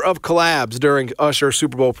 Number of collabs during Usher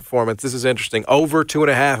Super Bowl performance. This is interesting. Over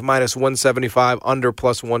 2.5, minus 175, under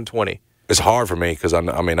plus 120. It's hard for me because I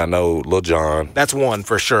know Lil Jon. That's one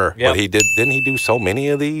for sure. But didn't he do so many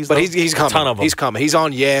of these? But he's coming. A ton of them. He's coming. He's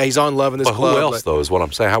on Love in This Club. Club. Who else, though, is what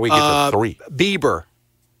I'm saying? How we get to 3?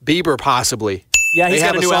 Bieber possibly. Yeah, he's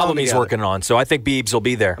got a new song album he's together. working on, so I think Biebs will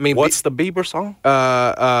be there. I mean, what's the Bieber song?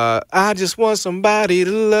 I just want somebody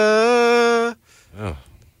to love. Oh.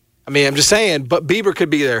 I mean, I'm just saying, but Bieber could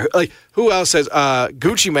be there. Like, who else says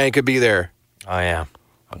Gucci Mane could be there? Oh, yeah.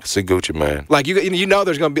 I can see Gucci Mane. Like, you know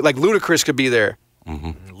there's going to be, like, Ludacris could be there.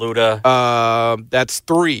 Mm-hmm. Luda. That's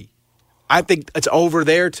 3. I think it's over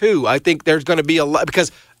there, too. I think there's going to be a lot,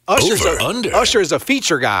 because Usher is a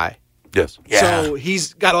feature guy. Yes. Yeah. So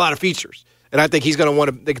he's got a lot of features. And I think he's going to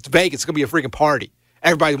want to, it's Vegas, it's going to be a freaking party.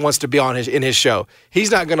 Everybody wants to be in his show.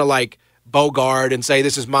 He's not going to, like, bogart and say,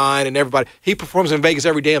 this is mine, and everybody. He performs in Vegas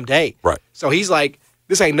every damn day. Right. So he's like,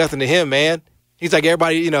 this ain't nothing to him, man. He's like,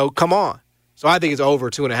 everybody, come on. So I think it's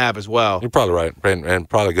over 2.5 as well. You're probably right. And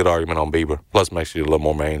probably a good argument on Bieber. Plus makes you a little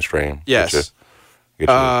more mainstream. Yes. Get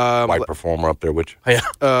your white performer up there with you.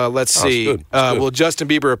 Yeah. Let's see. It's good. Will Justin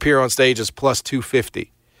Bieber appear on stage as plus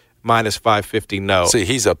 250? Minus 550, no. See,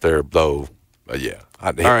 he's up there, though. Yeah.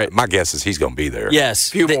 All right. My guess is he's going to be there.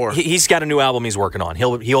 Yes. Few more. He's got a new album he's working on.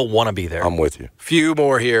 He'll want to be there. I'm with you. Few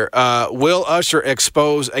more here. Will Usher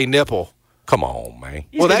expose a nipple? Come on, man.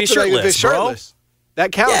 He's gonna be shirtless, if it's shirtless.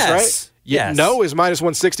 That counts, right? Yes. No is minus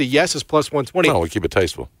 160. Yes is plus 120. No, we keep it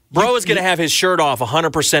tasteful. Bro is going to have his shirt off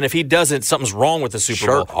 100%. If he doesn't, something's wrong with the Super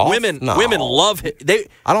Bowl. Shirt off? Women No. love him.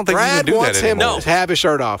 I don't think Brad you can do wants that him anymore. to have his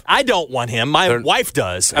shirt off. I don't want him. My wife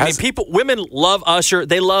does. I mean, women love Usher.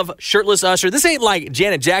 They love shirtless Usher. This ain't like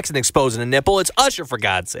Janet Jackson exposing a nipple. It's Usher, for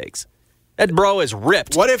God's sakes. That bro is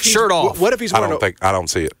ripped. What if shirt off? What if he's wearing I don't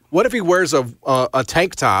see it. What if he wears a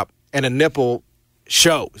tank top and a nipple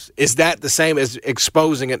shows? Is that the same as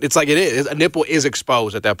exposing it? It's like it is. A nipple is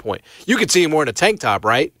exposed at that point. You could see him wearing a tank top,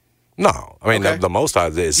 right? No, I mean Okay. the most I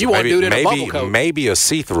is You want dude in a bubble coat. maybe a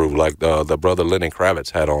see-through like the brother Lenny Kravitz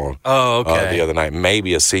had on. Oh, okay. The other night,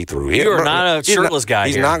 maybe a see-through. You are not a shirtless guy.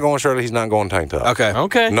 He's here. not going shirtless. He's not going tank top.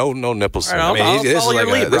 Okay. No nipples. All right, I mean, this is follow like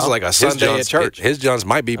your lead, this is bro. like a Sunday at church. His Johns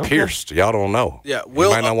might be pierced. Y'all don't know. Yeah, you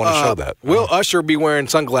might not want to show that. Will Usher be wearing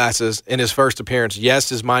sunglasses in his first appearance?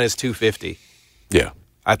 Yes is minus 250. Yeah.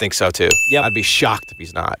 I think so, too. Yep. I'd be shocked if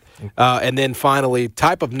he's not. And then finally,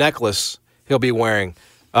 type of necklace he'll be wearing.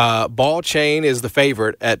 Ball chain is the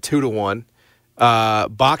favorite at 2-1.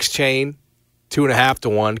 Box chain, 2.5 to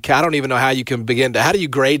 1. I don't even know how you can begin to. How do you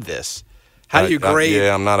grade this? How do you grade?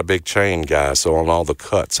 Yeah, I'm not a big chain guy, so on all the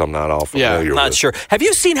cuts, I'm not all familiar with. Not sure. Have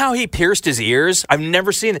you seen how he pierced his ears? I've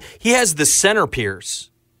never seen it. He has the center pierce.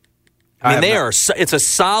 I mean, it's a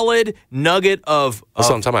solid nugget of That's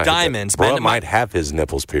what I'm talking about. diamonds. Bro man. might have his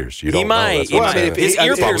nipples pierced. You He don't know. might. That's what I'm saying. His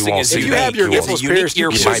ear piercing is If you have your nipples pierced,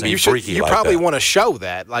 you might be freaky you like probably that. want to show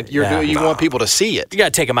that. Like you want people to see it. You got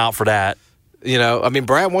to take him out for that. I mean,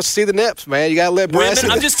 Brad wants to see the nips, man. You got to let Brad see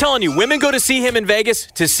I'm just telling you, women go to see him in Vegas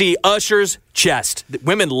to see Usher's chest.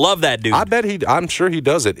 Women love that dude. I'm sure he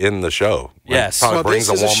does it in the show. Yes. Probably Well, brings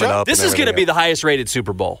a this is a woman show. up. This is going to be the highest rated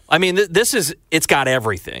Super Bowl. I mean, it's got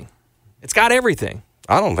everything. It's got everything.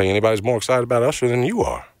 I don't think anybody's more excited about Usher than you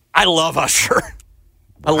are. I love Usher.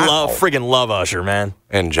 I friggin' love Usher, man.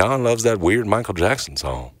 And John loves that weird Michael Jackson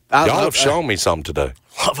song. I Y'all love- have shown me some today.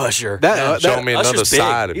 Love Usher. Show me another Usher's big.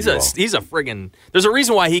 side of he's you a all. he's a friggin'. There's a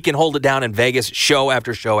reason why he can hold it down in Vegas, show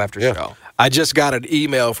after show after show. I just got an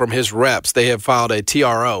email from his reps. They have filed a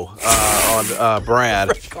TRO on Brad.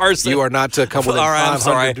 Carson. You are not to come within All right, I'm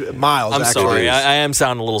 500 sorry. miles. I'm actually. sorry. I am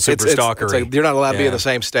sounding a little super It's stalkery. like you're not allowed to be in the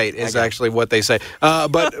same state. Is actually what they say.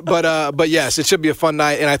 But yes, it should be a fun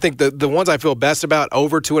night. And I think the ones I feel best about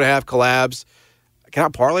over 2.5 collabs. Can I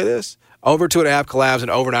parlay this? Over 2.5 collabs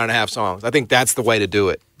and over 9.5 songs. I think that's the way to do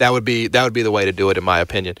it. That would be the way to do it, in my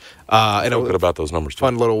opinion. I feel good about those numbers too.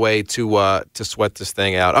 Fun little way to sweat this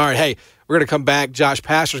thing out. All right, hey, we're going to come back. Josh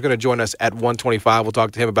Pastor's going to join us at 1:25. We'll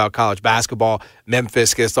talk to him about college basketball,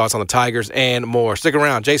 Memphis, get his thoughts on the Tigers, and more. Stick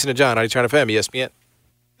around. Jason and John, 92.9 FM, ESPN.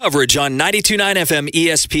 Coverage on 92.9 FM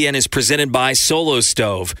ESPN is presented by Solo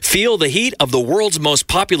Stove. Feel the heat of the world's most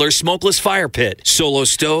popular smokeless fire pit.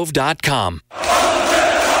 Solostove.com.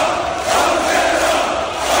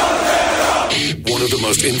 One of the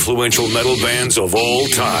most influential metal bands of all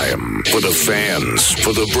time. For the fans,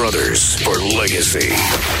 for the brothers, for legacy.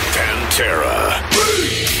 Pantera.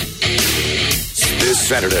 Still This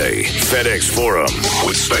Saturday, FedEx Forum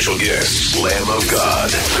with special guest Lamb of God.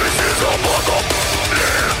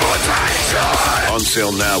 On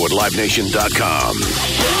sale now at LiveNation.com.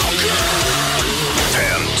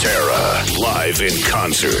 Pantera, live in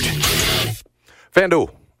concert. FanDuel.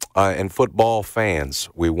 And football fans,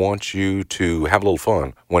 we want you to have a little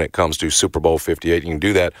fun when it comes to Super Bowl 58. You can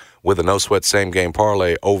do that with a no-sweat same-game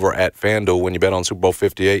parlay over at FanDuel. When you bet on Super Bowl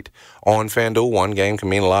 58 on FanDuel, one game can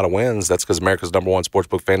mean a lot of wins. That's because America's #1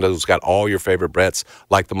 sportsbook. FanDuel's got all your favorite bets,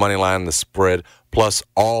 like the money line, the spread, plus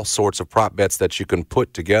all sorts of prop bets that you can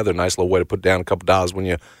put together. Nice little way to put down a couple dollars when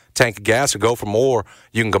you tank of gas or go for more.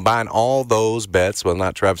 You can combine all those bets, whether or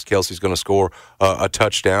not Travis Kelce's going to score a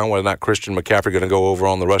touchdown, whether or not Christian McCaffrey going to go over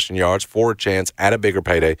on the rushing yards for a chance at a bigger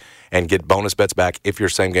payday and get bonus bets back if your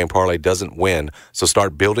same-game parlay doesn't win. So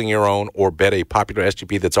start building your own or bet a popular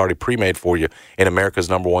SGP that's already pre-made for you in America's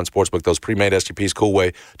 #1 sportsbook. Those pre-made SGPs, cool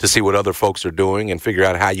way to see what other folks are doing and figure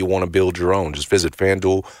out how you want to build your own. Just visit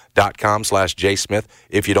FanDuel.com/JSmith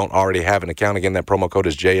if you don't already have an account. Again, that promo code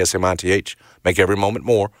is JSMITH. Make every moment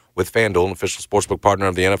more with FanDuel, an official sportsbook partner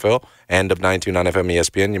of the NFL and of 92.9 FM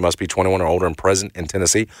ESPN. You must be 21 or older and present in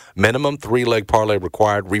Tennessee. Minimum 3-leg parlay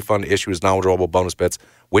required. Refund issue is non-withdrawable bonus bets,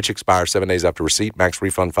 which expire 7 days after receipt. Max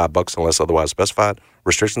refund $5 unless otherwise specified.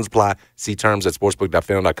 Restrictions apply. See terms at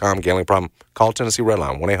sportsbook.fanduel.com. Gambling problem? Call Tennessee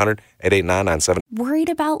Redline 1-800-889-97. Worried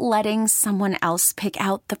about letting someone else pick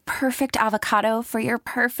out the perfect avocado for your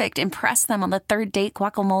perfect impress them on the third date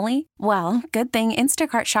guacamole? Well, good thing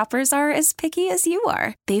Instacart shoppers are as picky as you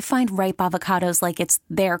are. They find ripe avocados like it's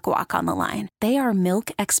their guac on the line. They are milk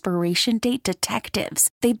expiration date detectives.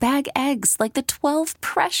 They bag eggs like the 12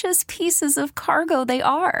 precious pieces of cargo they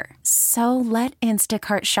are. So let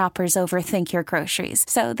Instacart shoppers overthink your groceries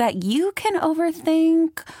so that you can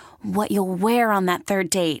overthink what you'll wear on that third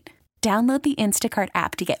date. Download the Instacart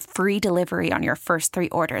app to get free delivery on your first 3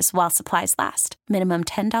 orders while supplies last. Minimum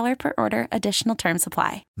 $10 per order. Additional terms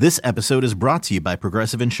apply. This episode is brought to you by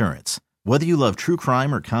Progressive Insurance. Whether you love true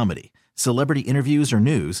crime or comedy, celebrity interviews or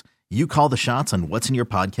news, you call the shots on what's in your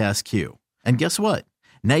podcast queue. And guess what?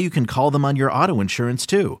 Now you can call them on your auto insurance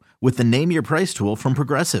too with the Name Your Price tool from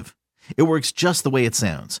Progressive. It works just the way it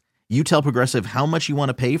sounds. You tell Progressive how much you want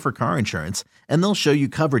to pay for car insurance, and they'll show you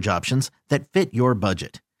coverage options that fit your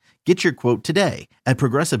budget. Get your quote today at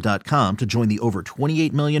Progressive.com to join the over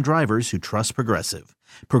 28 million drivers who trust Progressive.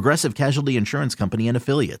 Progressive Casualty Insurance Company and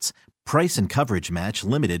Affiliates. Price and coverage match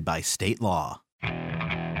limited by state law.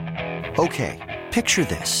 Okay, picture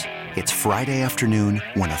this. It's Friday afternoon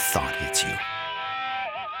when a thought hits you.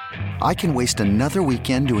 I can waste another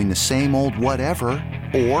weekend doing the same old whatever,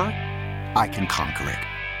 or I can conquer it.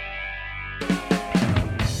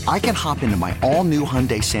 I can hop into my all-new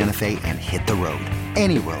Hyundai Santa Fe and hit the road.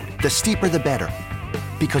 Any road. The steeper, the better.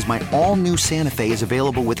 Because my all-new Santa Fe is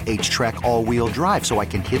available with H-Track all-wheel drive, so I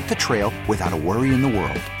can hit the trail without a worry in the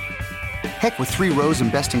world. Heck, with 3 rows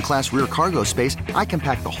and best-in-class rear cargo space, I can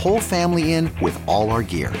pack the whole family in with all our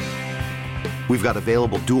gear. We've got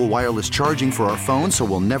available dual wireless charging for our phones, so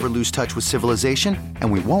we'll never lose touch with civilization,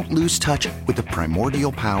 and we won't lose touch with the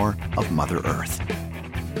primordial power of Mother Earth.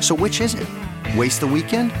 So which is it? Waste the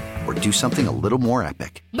weekend or do something a little more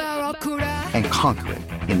epic? And conquer it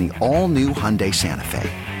in the all-new Hyundai Santa Fe.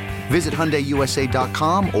 Visit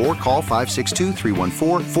HyundaiUSA.com or call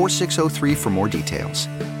 562-314-4603 for more details.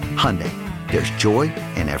 Hyundai, there's joy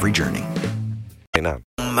in every journey. Oh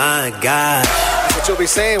my God. That's what you'll be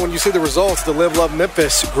saying when you see the results the Live Love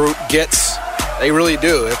Memphis group gets. They really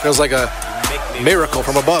do. It feels like a miracle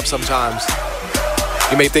from above sometimes.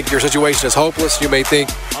 You may think your situation is hopeless. You may think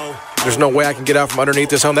there's no way I can get out from underneath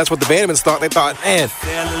this home. That's what the Vandermans thought. They thought, man,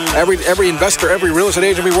 every investor, every real estate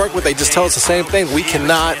agent we work with, they just tell us the same thing. We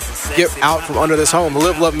cannot get out from under this home. The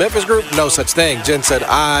Live Love Memphis group, no such thing. Jen said,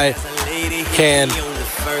 I can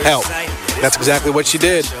help. That's exactly what she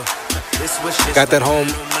did. Got that home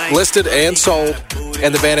listed and sold,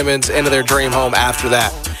 and the Vandermans into their dream home after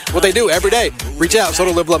that. What they do every day. Reach out, so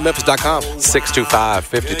to livelovememphis.com.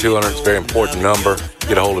 625-5200 is a very important number.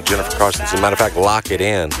 Get a hold of Jennifer Carson. As a matter of fact, lock it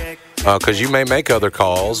in. Because you may make other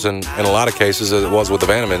calls, and in a lot of cases, as it was with the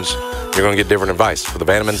Vandermans, you're going to get different advice. For the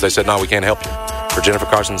Vandermans, they said, no, we can't help you. For Jennifer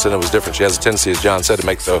Carson, it was different. She has a tendency, as John said, to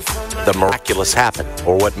make the miraculous happen,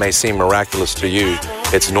 or what may seem miraculous to you.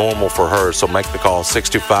 It's normal for her, so make the call,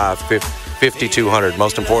 625-5200.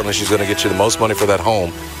 Most importantly, she's going to get you the most money for that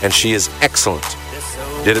home, and she is excellent.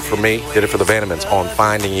 Did it for me, did it for the Vandermans on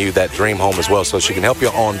finding you that dream home as well, so she can help you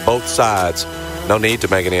on both sides. No need to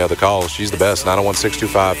make any other calls. She's the best.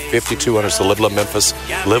 901-625-5200. So Live Love Memphis,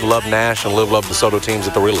 Live Love Nash, and Live Love DeSoto teams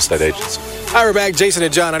at the real estate agents. Hi, we're back. Jason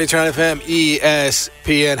and John, 92.9 FM,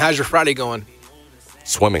 ESPN. How's your Friday going?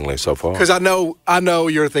 swimmingly so far. Because I know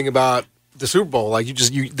you're thinking about the Super Bowl. Like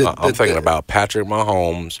I'm thinking about Patrick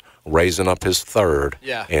Mahomes raising up his third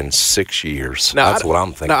in 6 years. That's what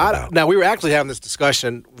I'm thinking about. Now, we were actually having this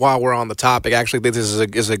discussion while we're on the topic. Actually, this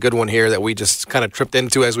is a good one here that we just kind of tripped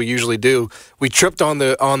into, as we usually do. We tripped on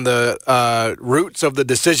the roots of the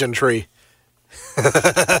decision tree. We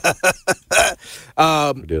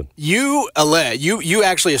did. You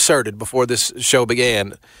actually asserted before this show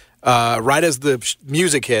began, right as the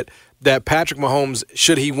music hit, that Patrick Mahomes,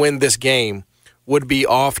 should he win this game, would be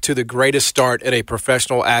off to the greatest start in a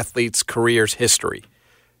professional athlete's career's history.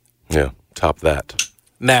 Yeah, top that.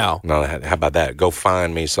 Now, how about that? Go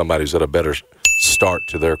find me somebody who's at a better start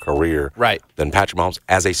to their career than Patrick Mahomes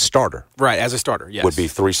as a starter. Right, as a starter, yes. Would be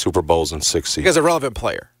 3 Super Bowls in 6 seasons. As a relevant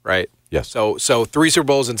player, right? Yes. So 3 Super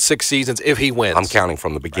Bowls in 6 seasons if he wins. I'm counting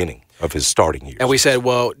from the beginning of his starting years. And we said,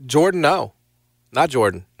 well, Jordan, no. Not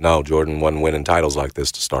Jordan. No, Jordan wasn't winning titles like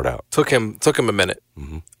this to start out. Took him a minute.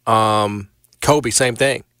 Mm-hmm. Kobe, same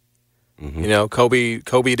thing. Mm-hmm. You know,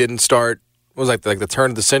 Kobe didn't start. What was like the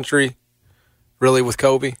turn of the century, really, with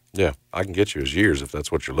Kobe. Yeah, I can get you his years if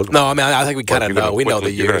that's what you're looking for. No, I mean I think we kind of know. We know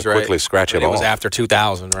the years, right? Quickly scratch it off. It was after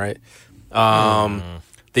 2000, right?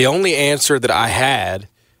 The only answer that I had,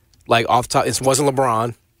 like off top, it wasn't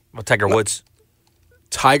LeBron. Well, Tiger Woods.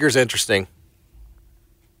 Tiger's interesting.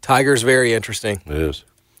 Tiger's very interesting. It is.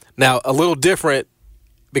 Now, a little different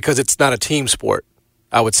because it's not a team sport.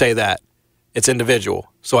 I would say that. It's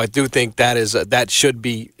individual. So I do think that should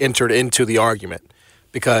be entered into the argument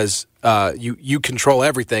because you control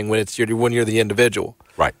everything when you're the individual.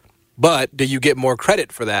 Right. But do you get more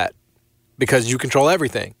credit for that because you control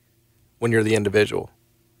everything when you're the individual?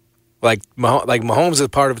 Like Mahomes is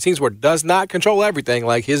part of a team sport, does not control everything.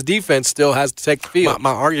 Like his defense still has to take the field.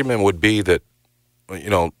 My argument would be that,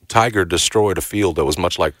 Tiger destroyed a field that was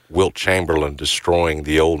much like Wilt Chamberlain destroying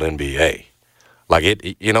the old NBA. Like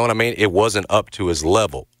it, you know what I mean? It wasn't up to his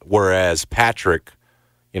level. Whereas Patrick,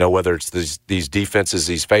 whether it's these defenses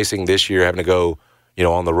he's facing this year, having to go,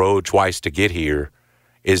 on the road twice to get here,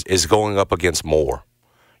 is going up against more.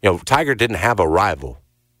 Tiger didn't have a rival.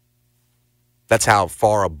 That's how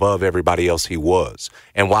far above everybody else he was.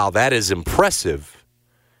 And while that is impressive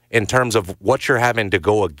in terms of what you're having to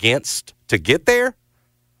go against to get there,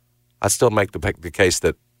 I still make the case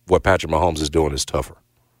that what Patrick Mahomes is doing is tougher.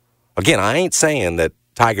 Again, I ain't saying that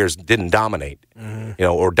Tigers didn't dominate,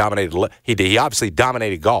 or dominated. He obviously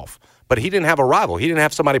dominated golf, but he didn't have a rival. He didn't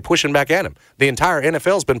have somebody pushing back at him. The entire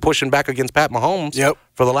NFL's been pushing back against Pat Mahomes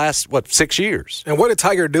for the last, 6 years. And what did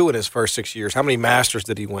Tiger do in his first 6 years? How many Masters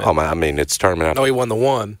did he win? Oh, I mean, it's tournament. No, he won the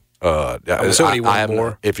one. I'm assuming he won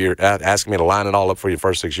more. If you're asking me to line it all up for your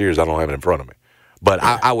first 6 years, I don't have it in front of me. But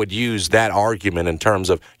I would use that argument in terms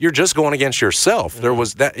of you're just going against yourself. There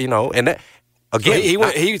was that, and that. Again,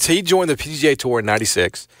 he joined the PGA Tour in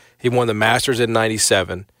 '96. He won the Masters in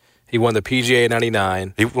 '97. He won the PGA in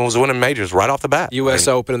 '99. He was winning majors right off the bat. U.S.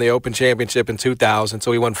 Open and the Open Championship in 2000.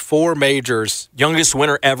 So he won 4 majors. Youngest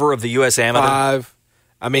winner ever of the U.S. Amateur. 5.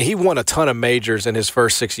 I mean, he won a ton of majors in his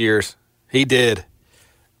first 6 years. He did.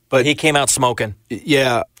 But he came out smoking.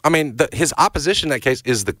 Yeah. I mean, his opposition in that case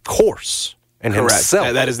is the course and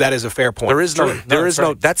himself. That is a fair point. There is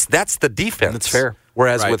no. That's the defense. That's fair.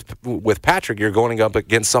 Whereas with Patrick, you're going up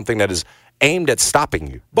against something that is aimed at stopping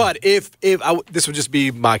you. But if this would just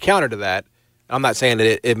be my counter to that, I'm not saying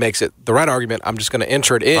that it makes it the right argument. I'm just going to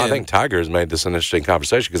enter it in. I think Tiger has made this an interesting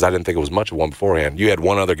conversation because I didn't think it was much of one beforehand. You had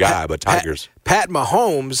one other guy, but Tiger's. Pat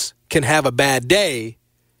Mahomes can have a bad day,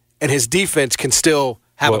 and his defense can still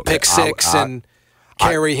have a pick six and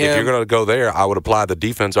carry him. If you're going to go there, I would apply the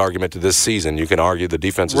defense argument to this season. You can argue the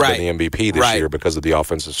defense has been the MVP this year because of the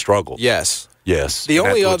offensive struggle. Yes. The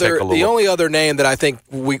only other name that I think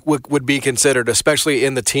would be considered, especially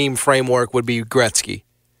in the team framework, would be Gretzky.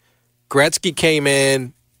 Gretzky came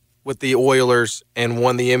in with the Oilers and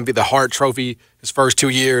won the Hart Trophy his first 2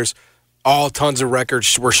 years. All tons of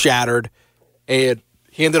records were shattered, and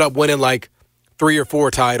he ended up winning like 3 or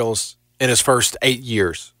 4 titles in his first 8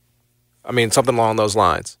 years. I mean, something along those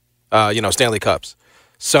lines. Stanley Cups.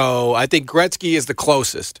 So I think Gretzky is the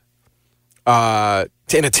closest in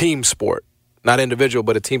a team sport. Not individual,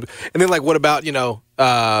 but a team. And then, what about,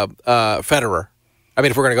 Federer? I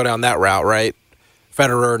mean, if we're going to go down that route, right?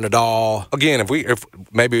 Federer, Nadal. Again, if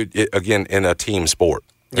maybe in a team sport.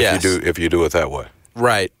 If you do it that way.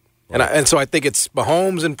 Right. And so I think it's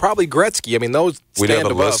Mahomes and probably Gretzky. I mean, those stand We have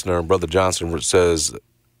a above. listener, Brother Johnson, says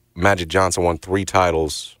Magic Johnson won 3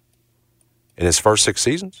 titles in his first 6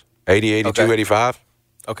 seasons. 80, 82, 85.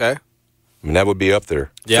 Okay. I mean, that would be up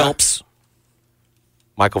there. Yeah. Phelps.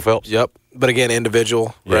 Michael Phelps. Yep. But again,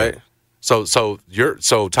 individual, right?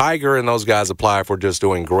 So Tiger and those guys apply if we're just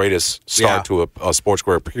doing greatest start to a sports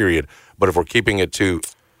career period. But if we're keeping it to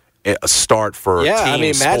a start for team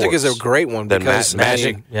Magic sports, is a great one because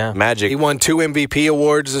Magic. He won 2 MVP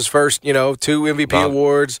awards his first, 2 MVP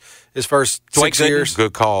awards his first 6 years.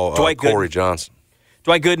 Good call, Corey Johnson.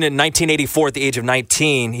 Dwight Gooden in 1984 at the age of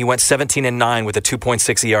 19, he went 17-9 with a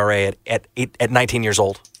 2.6 ERA at 19 years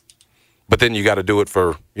old. But then you got to do it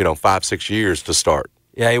for 5-6 years to start.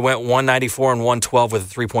 Yeah, he went 194 and 112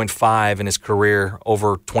 with a 3.5 in his career,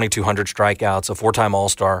 over 2,200 strikeouts, a 4-time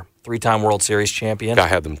All-Star, 3-time World Series champion. Guy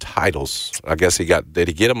had them titles. I guess he got. Did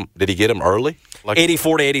he get them early?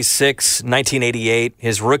 84 to 86, 1988.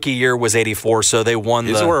 His rookie year was 84, so they won.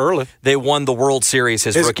 These were early. They won the World Series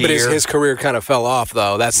his rookie year. His career kind of fell off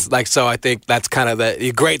though. That's so I think that's kind of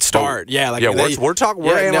the great start. We're talking.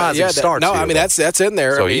 We're analyzing starts. No, I mean that's in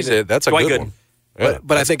there. So that's a good one. Yeah,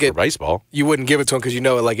 but I think baseball. You wouldn't give it to him because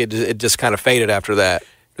it just kind of faded after that. It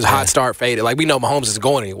was a hot start, faded. Like we know Mahomes isn't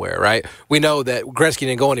going anywhere, right? We know that Gretzky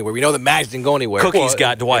didn't go anywhere. We know that Magic didn't go anywhere. Cookies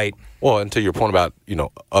got Dwight. Well, and to your point about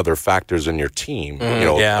other factors in your team,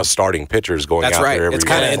 a starting pitcher is going out there every it's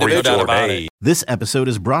kind of individual about it. This episode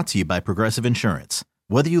is brought to you by Progressive Insurance.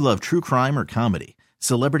 Whether you love true crime or comedy,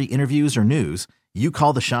 celebrity interviews or news, you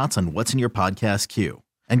call the shots on what's in your podcast queue.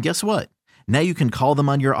 And guess what? Now you can call them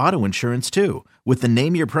on your auto insurance too with the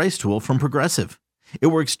Name Your Price tool from Progressive. It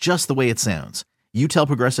works just the way it sounds. You tell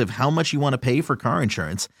Progressive how much you want to pay for car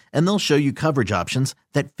insurance, and they'll show you coverage options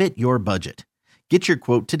that fit your budget. Get your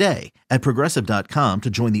quote today at Progressive.com to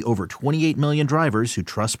join the over 28 million drivers who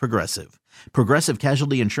trust Progressive. Progressive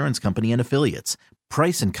Casualty Insurance Company and Affiliates.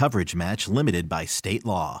 Price and coverage match limited by state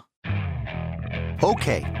law.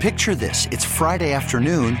 Okay, picture this. It's Friday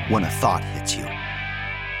afternoon when a thought hits you.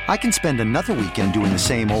 I can spend another weekend doing the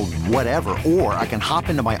same old whatever, or I can hop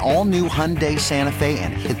into my all-new Hyundai Santa Fe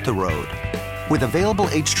and hit the road. With available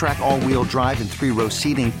H-Track all-wheel drive and 3-row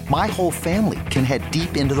seating, my whole family can head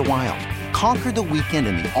deep into the wild. Conquer the weekend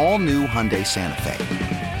in the all-new Hyundai Santa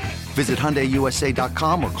Fe. Visit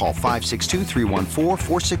HyundaiUSA.com or call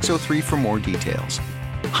 562-314-4603 for more details.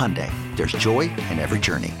 Hyundai, there's joy in every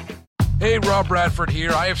journey. Hey, Rob Bradford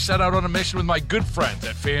here. I have set out on a mission with my good friends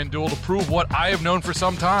at FanDuel to prove what I have known for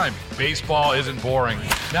some time. Baseball isn't boring.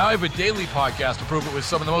 Now I have a daily podcast to prove it with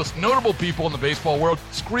some of the most notable people in the baseball world,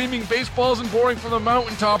 screaming baseball isn't boring from the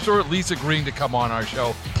mountaintops, or at least agreeing to come on our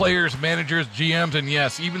show. Players, managers, GMs, and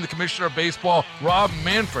yes, even the commissioner of baseball, Rob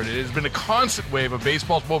Manfred. It has been a constant wave of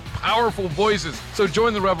baseball's most powerful voices. So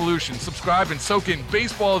join the revolution. Subscribe and soak in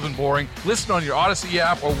Baseball Isn't Boring. Listen on your Odyssey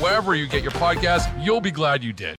app or wherever you get your podcasts. You'll be glad you did.